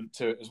element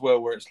to it as well,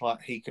 where it's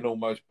like he can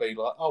almost be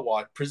like, oh,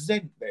 I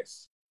present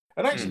this.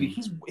 And actually,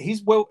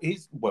 his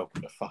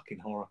Welcome to Fucking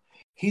Horror,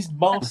 his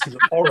Masters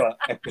of Horror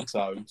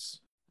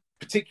episodes,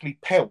 particularly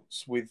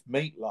Pelts with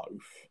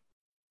Meatloaf,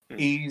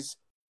 is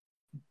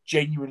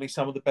genuinely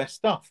some of the best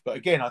stuff. But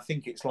again, I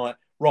think it's like,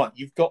 right,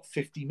 you've got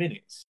 50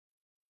 minutes.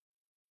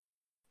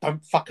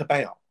 don't fuck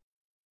about,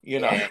 you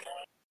know. Yeah.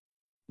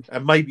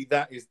 And maybe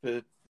that is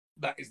the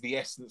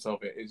essence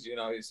of it. Is, you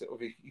know, it's sort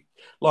of,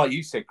 like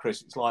you said,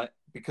 Chris. It's like,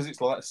 because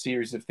it's like a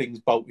series of things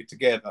bolted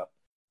together.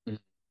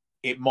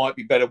 It might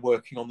be better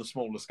working on the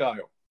smaller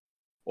scale,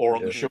 or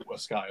on the shorter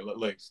scale at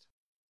least.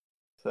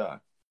 So,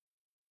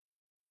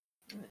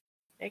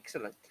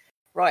 excellent.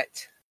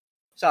 Right.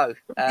 So,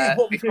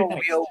 before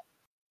we all,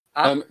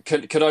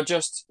 could I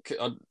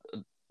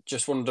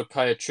just wanted to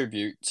pay a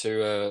tribute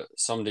to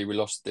somebody we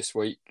lost this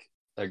week,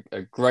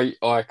 a great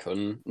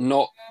icon,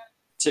 not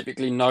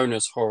typically known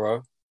as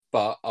horror,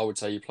 but I would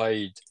say he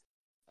played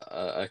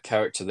a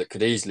character that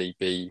could easily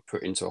be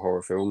put into a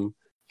horror film,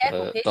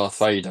 Darth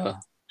Vader.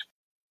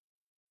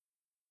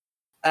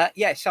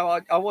 So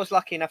I was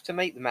lucky enough to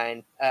meet the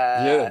man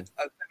very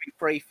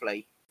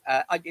briefly.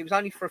 It was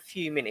only for a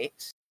few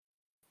minutes,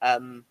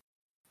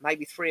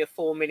 maybe 3 or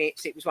 4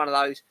 minutes. It was one of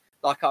those,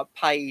 like, I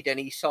paid and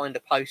he signed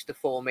a poster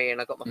for me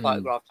and I got my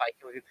photograph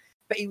taken with him.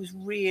 But he was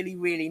really,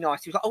 really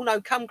nice. He was like, "Oh,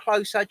 no, come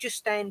closer, just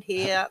stand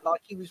here."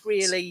 Like, he was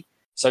really...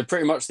 So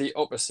pretty much the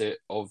opposite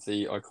of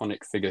the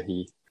iconic figure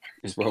he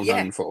is well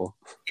known for.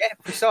 Yeah,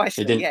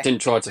 precisely. He didn't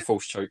try to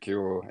force choke you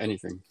or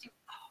anything.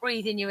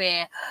 Breathe in your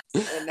ear.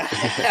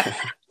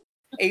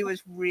 He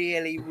was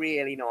really,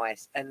 really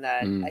nice. And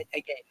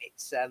again,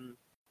 it's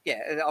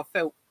I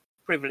felt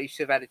privileged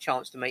to have had a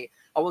chance to meet.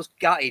 I was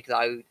gutted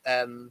though.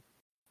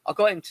 I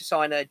got him to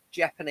sign a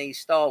Japanese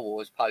Star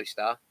Wars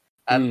poster,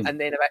 and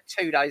then about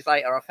 2 days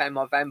later, I found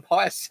my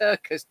Vampire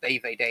Circus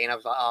DVD, and I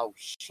was like, "Oh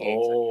shit!"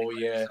 Oh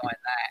yeah, sign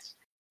that.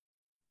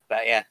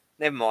 But yeah,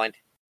 never mind.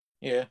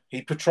 Yeah,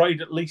 he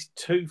portrayed at least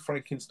 2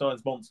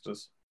 Frankenstein's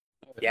monsters.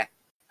 Yeah.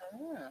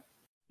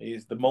 He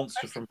is the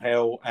monster from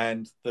hell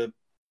and the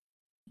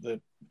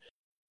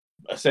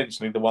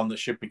essentially the one that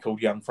should be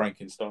called Young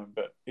Frankenstein,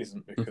 but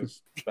isn't,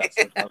 because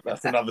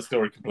that's another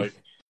story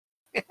completely.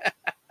 I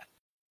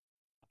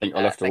think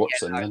I'll have to watch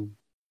them then.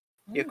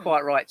 You're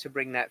quite right to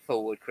bring that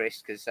forward,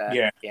 Chris, because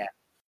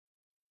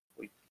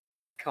we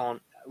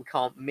can't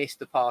miss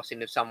the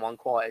passing of someone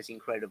quite as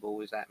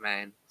incredible as that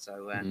man.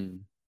 So,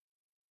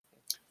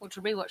 well,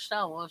 to rewatch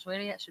Star Wars,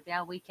 really, that should be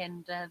our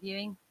weekend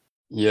viewing.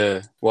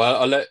 Yeah,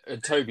 well,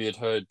 Toby had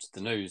heard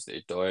the news that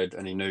he died,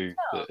 and he knew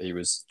that he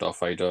was Darth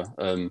Vader.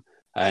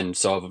 And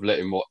so I've let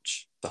him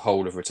watch the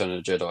whole of Return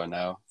of the Jedi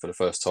now for the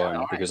first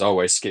time, because I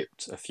always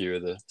skipped a few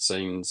of the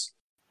scenes.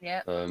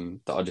 Yeah.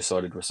 That I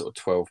decided were sort of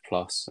 12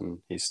 plus, and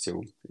he's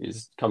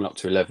coming up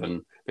to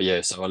 11. But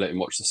yeah, so I let him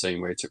watch the scene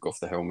where he took off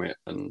the helmet,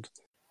 and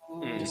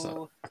he's like,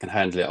 "I can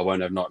handle it. I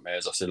won't have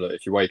nightmares." I said, "Look,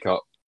 if you wake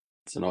up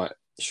tonight,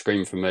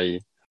 scream for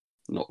me,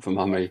 not for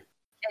mummy."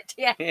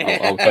 Yeah.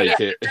 I'll take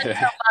it.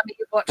 Mummy,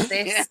 you watch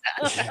this.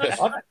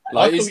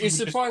 Like, it's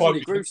surprisingly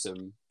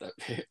gruesome.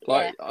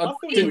 Like, I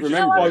didn't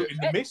remember quoting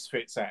the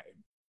Misfits at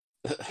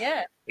him.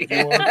 Yeah. If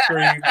you want to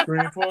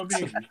scream for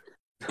me.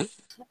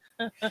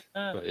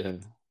 But yeah,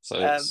 so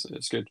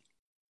it's good.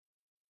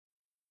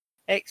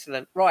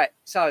 Excellent. Right,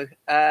 so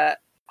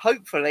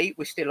hopefully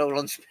we're still all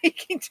on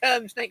speaking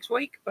terms next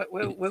week, but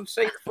we'll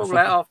see the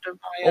fallout after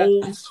my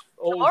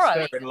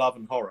all in love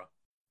and horror.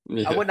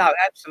 Yeah. Oh, well, no,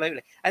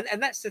 absolutely,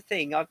 and that's the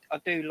thing I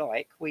do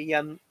like. We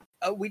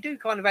do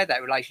kind of have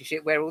that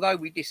relationship where, although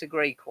we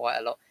disagree quite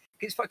a lot,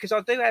 because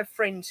I do have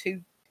friends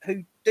who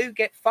do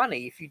get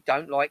funny if you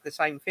don't like the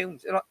same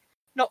films. Like,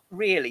 not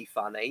really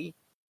funny,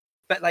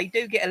 but they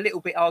do get a little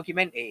bit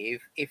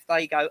argumentative if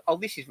they go, "Oh,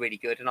 this is really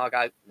good," and I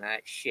go, "Nah,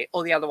 it's shit,"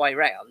 or the other way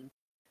around.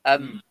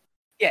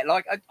 Yeah,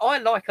 like I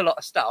like a lot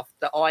of stuff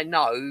that I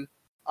know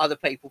other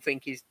people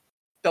think is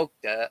dog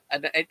dirt,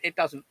 and it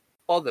doesn't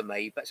bother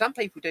me. But some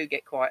people do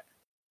get quite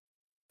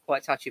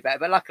touchy about it.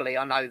 But luckily,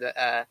 I know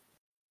that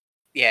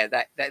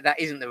that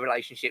isn't the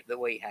relationship that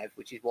we have,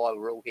 which is why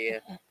we're all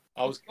here.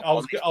 I was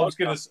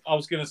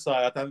gonna say,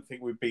 I don't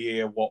think we'd be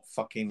here. What,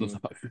 fucking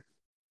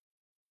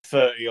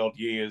 30 odd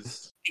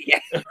years? Yeah.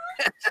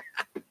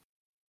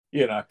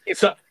 You know,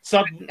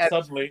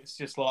 suddenly it's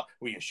just like,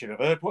 well, you should have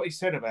heard what he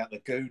said about the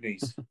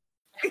Goonies.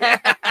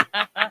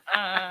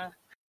 I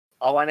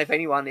won't have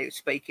anyone who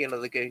speak ill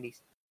of the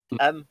Goonies.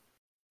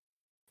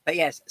 But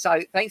yes,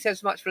 so thanks ever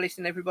so much for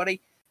listening,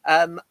 everybody.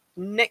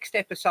 Next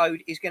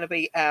episode is going to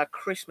be our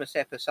Christmas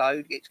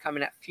episode. It's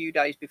coming out a few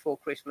days before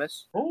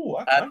Christmas. Oh,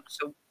 okay.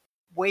 So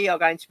we are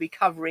going to be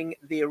covering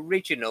the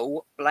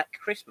original Black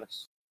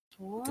Christmas.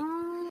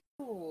 Ooh.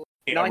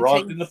 It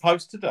arrived in the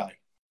post today.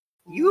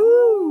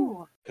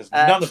 You, because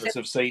none of us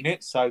have seen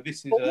it, so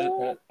this is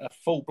a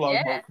full-blown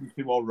welcome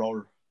to our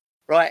horror.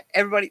 Right,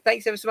 everybody,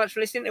 thanks ever so much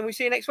for listening, and we'll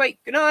see you next week.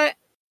 Good night.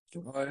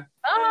 Goodbye.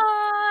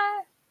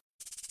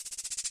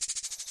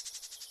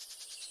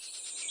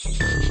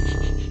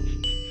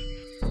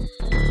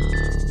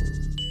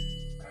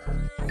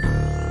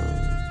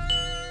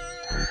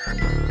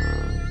 Bye.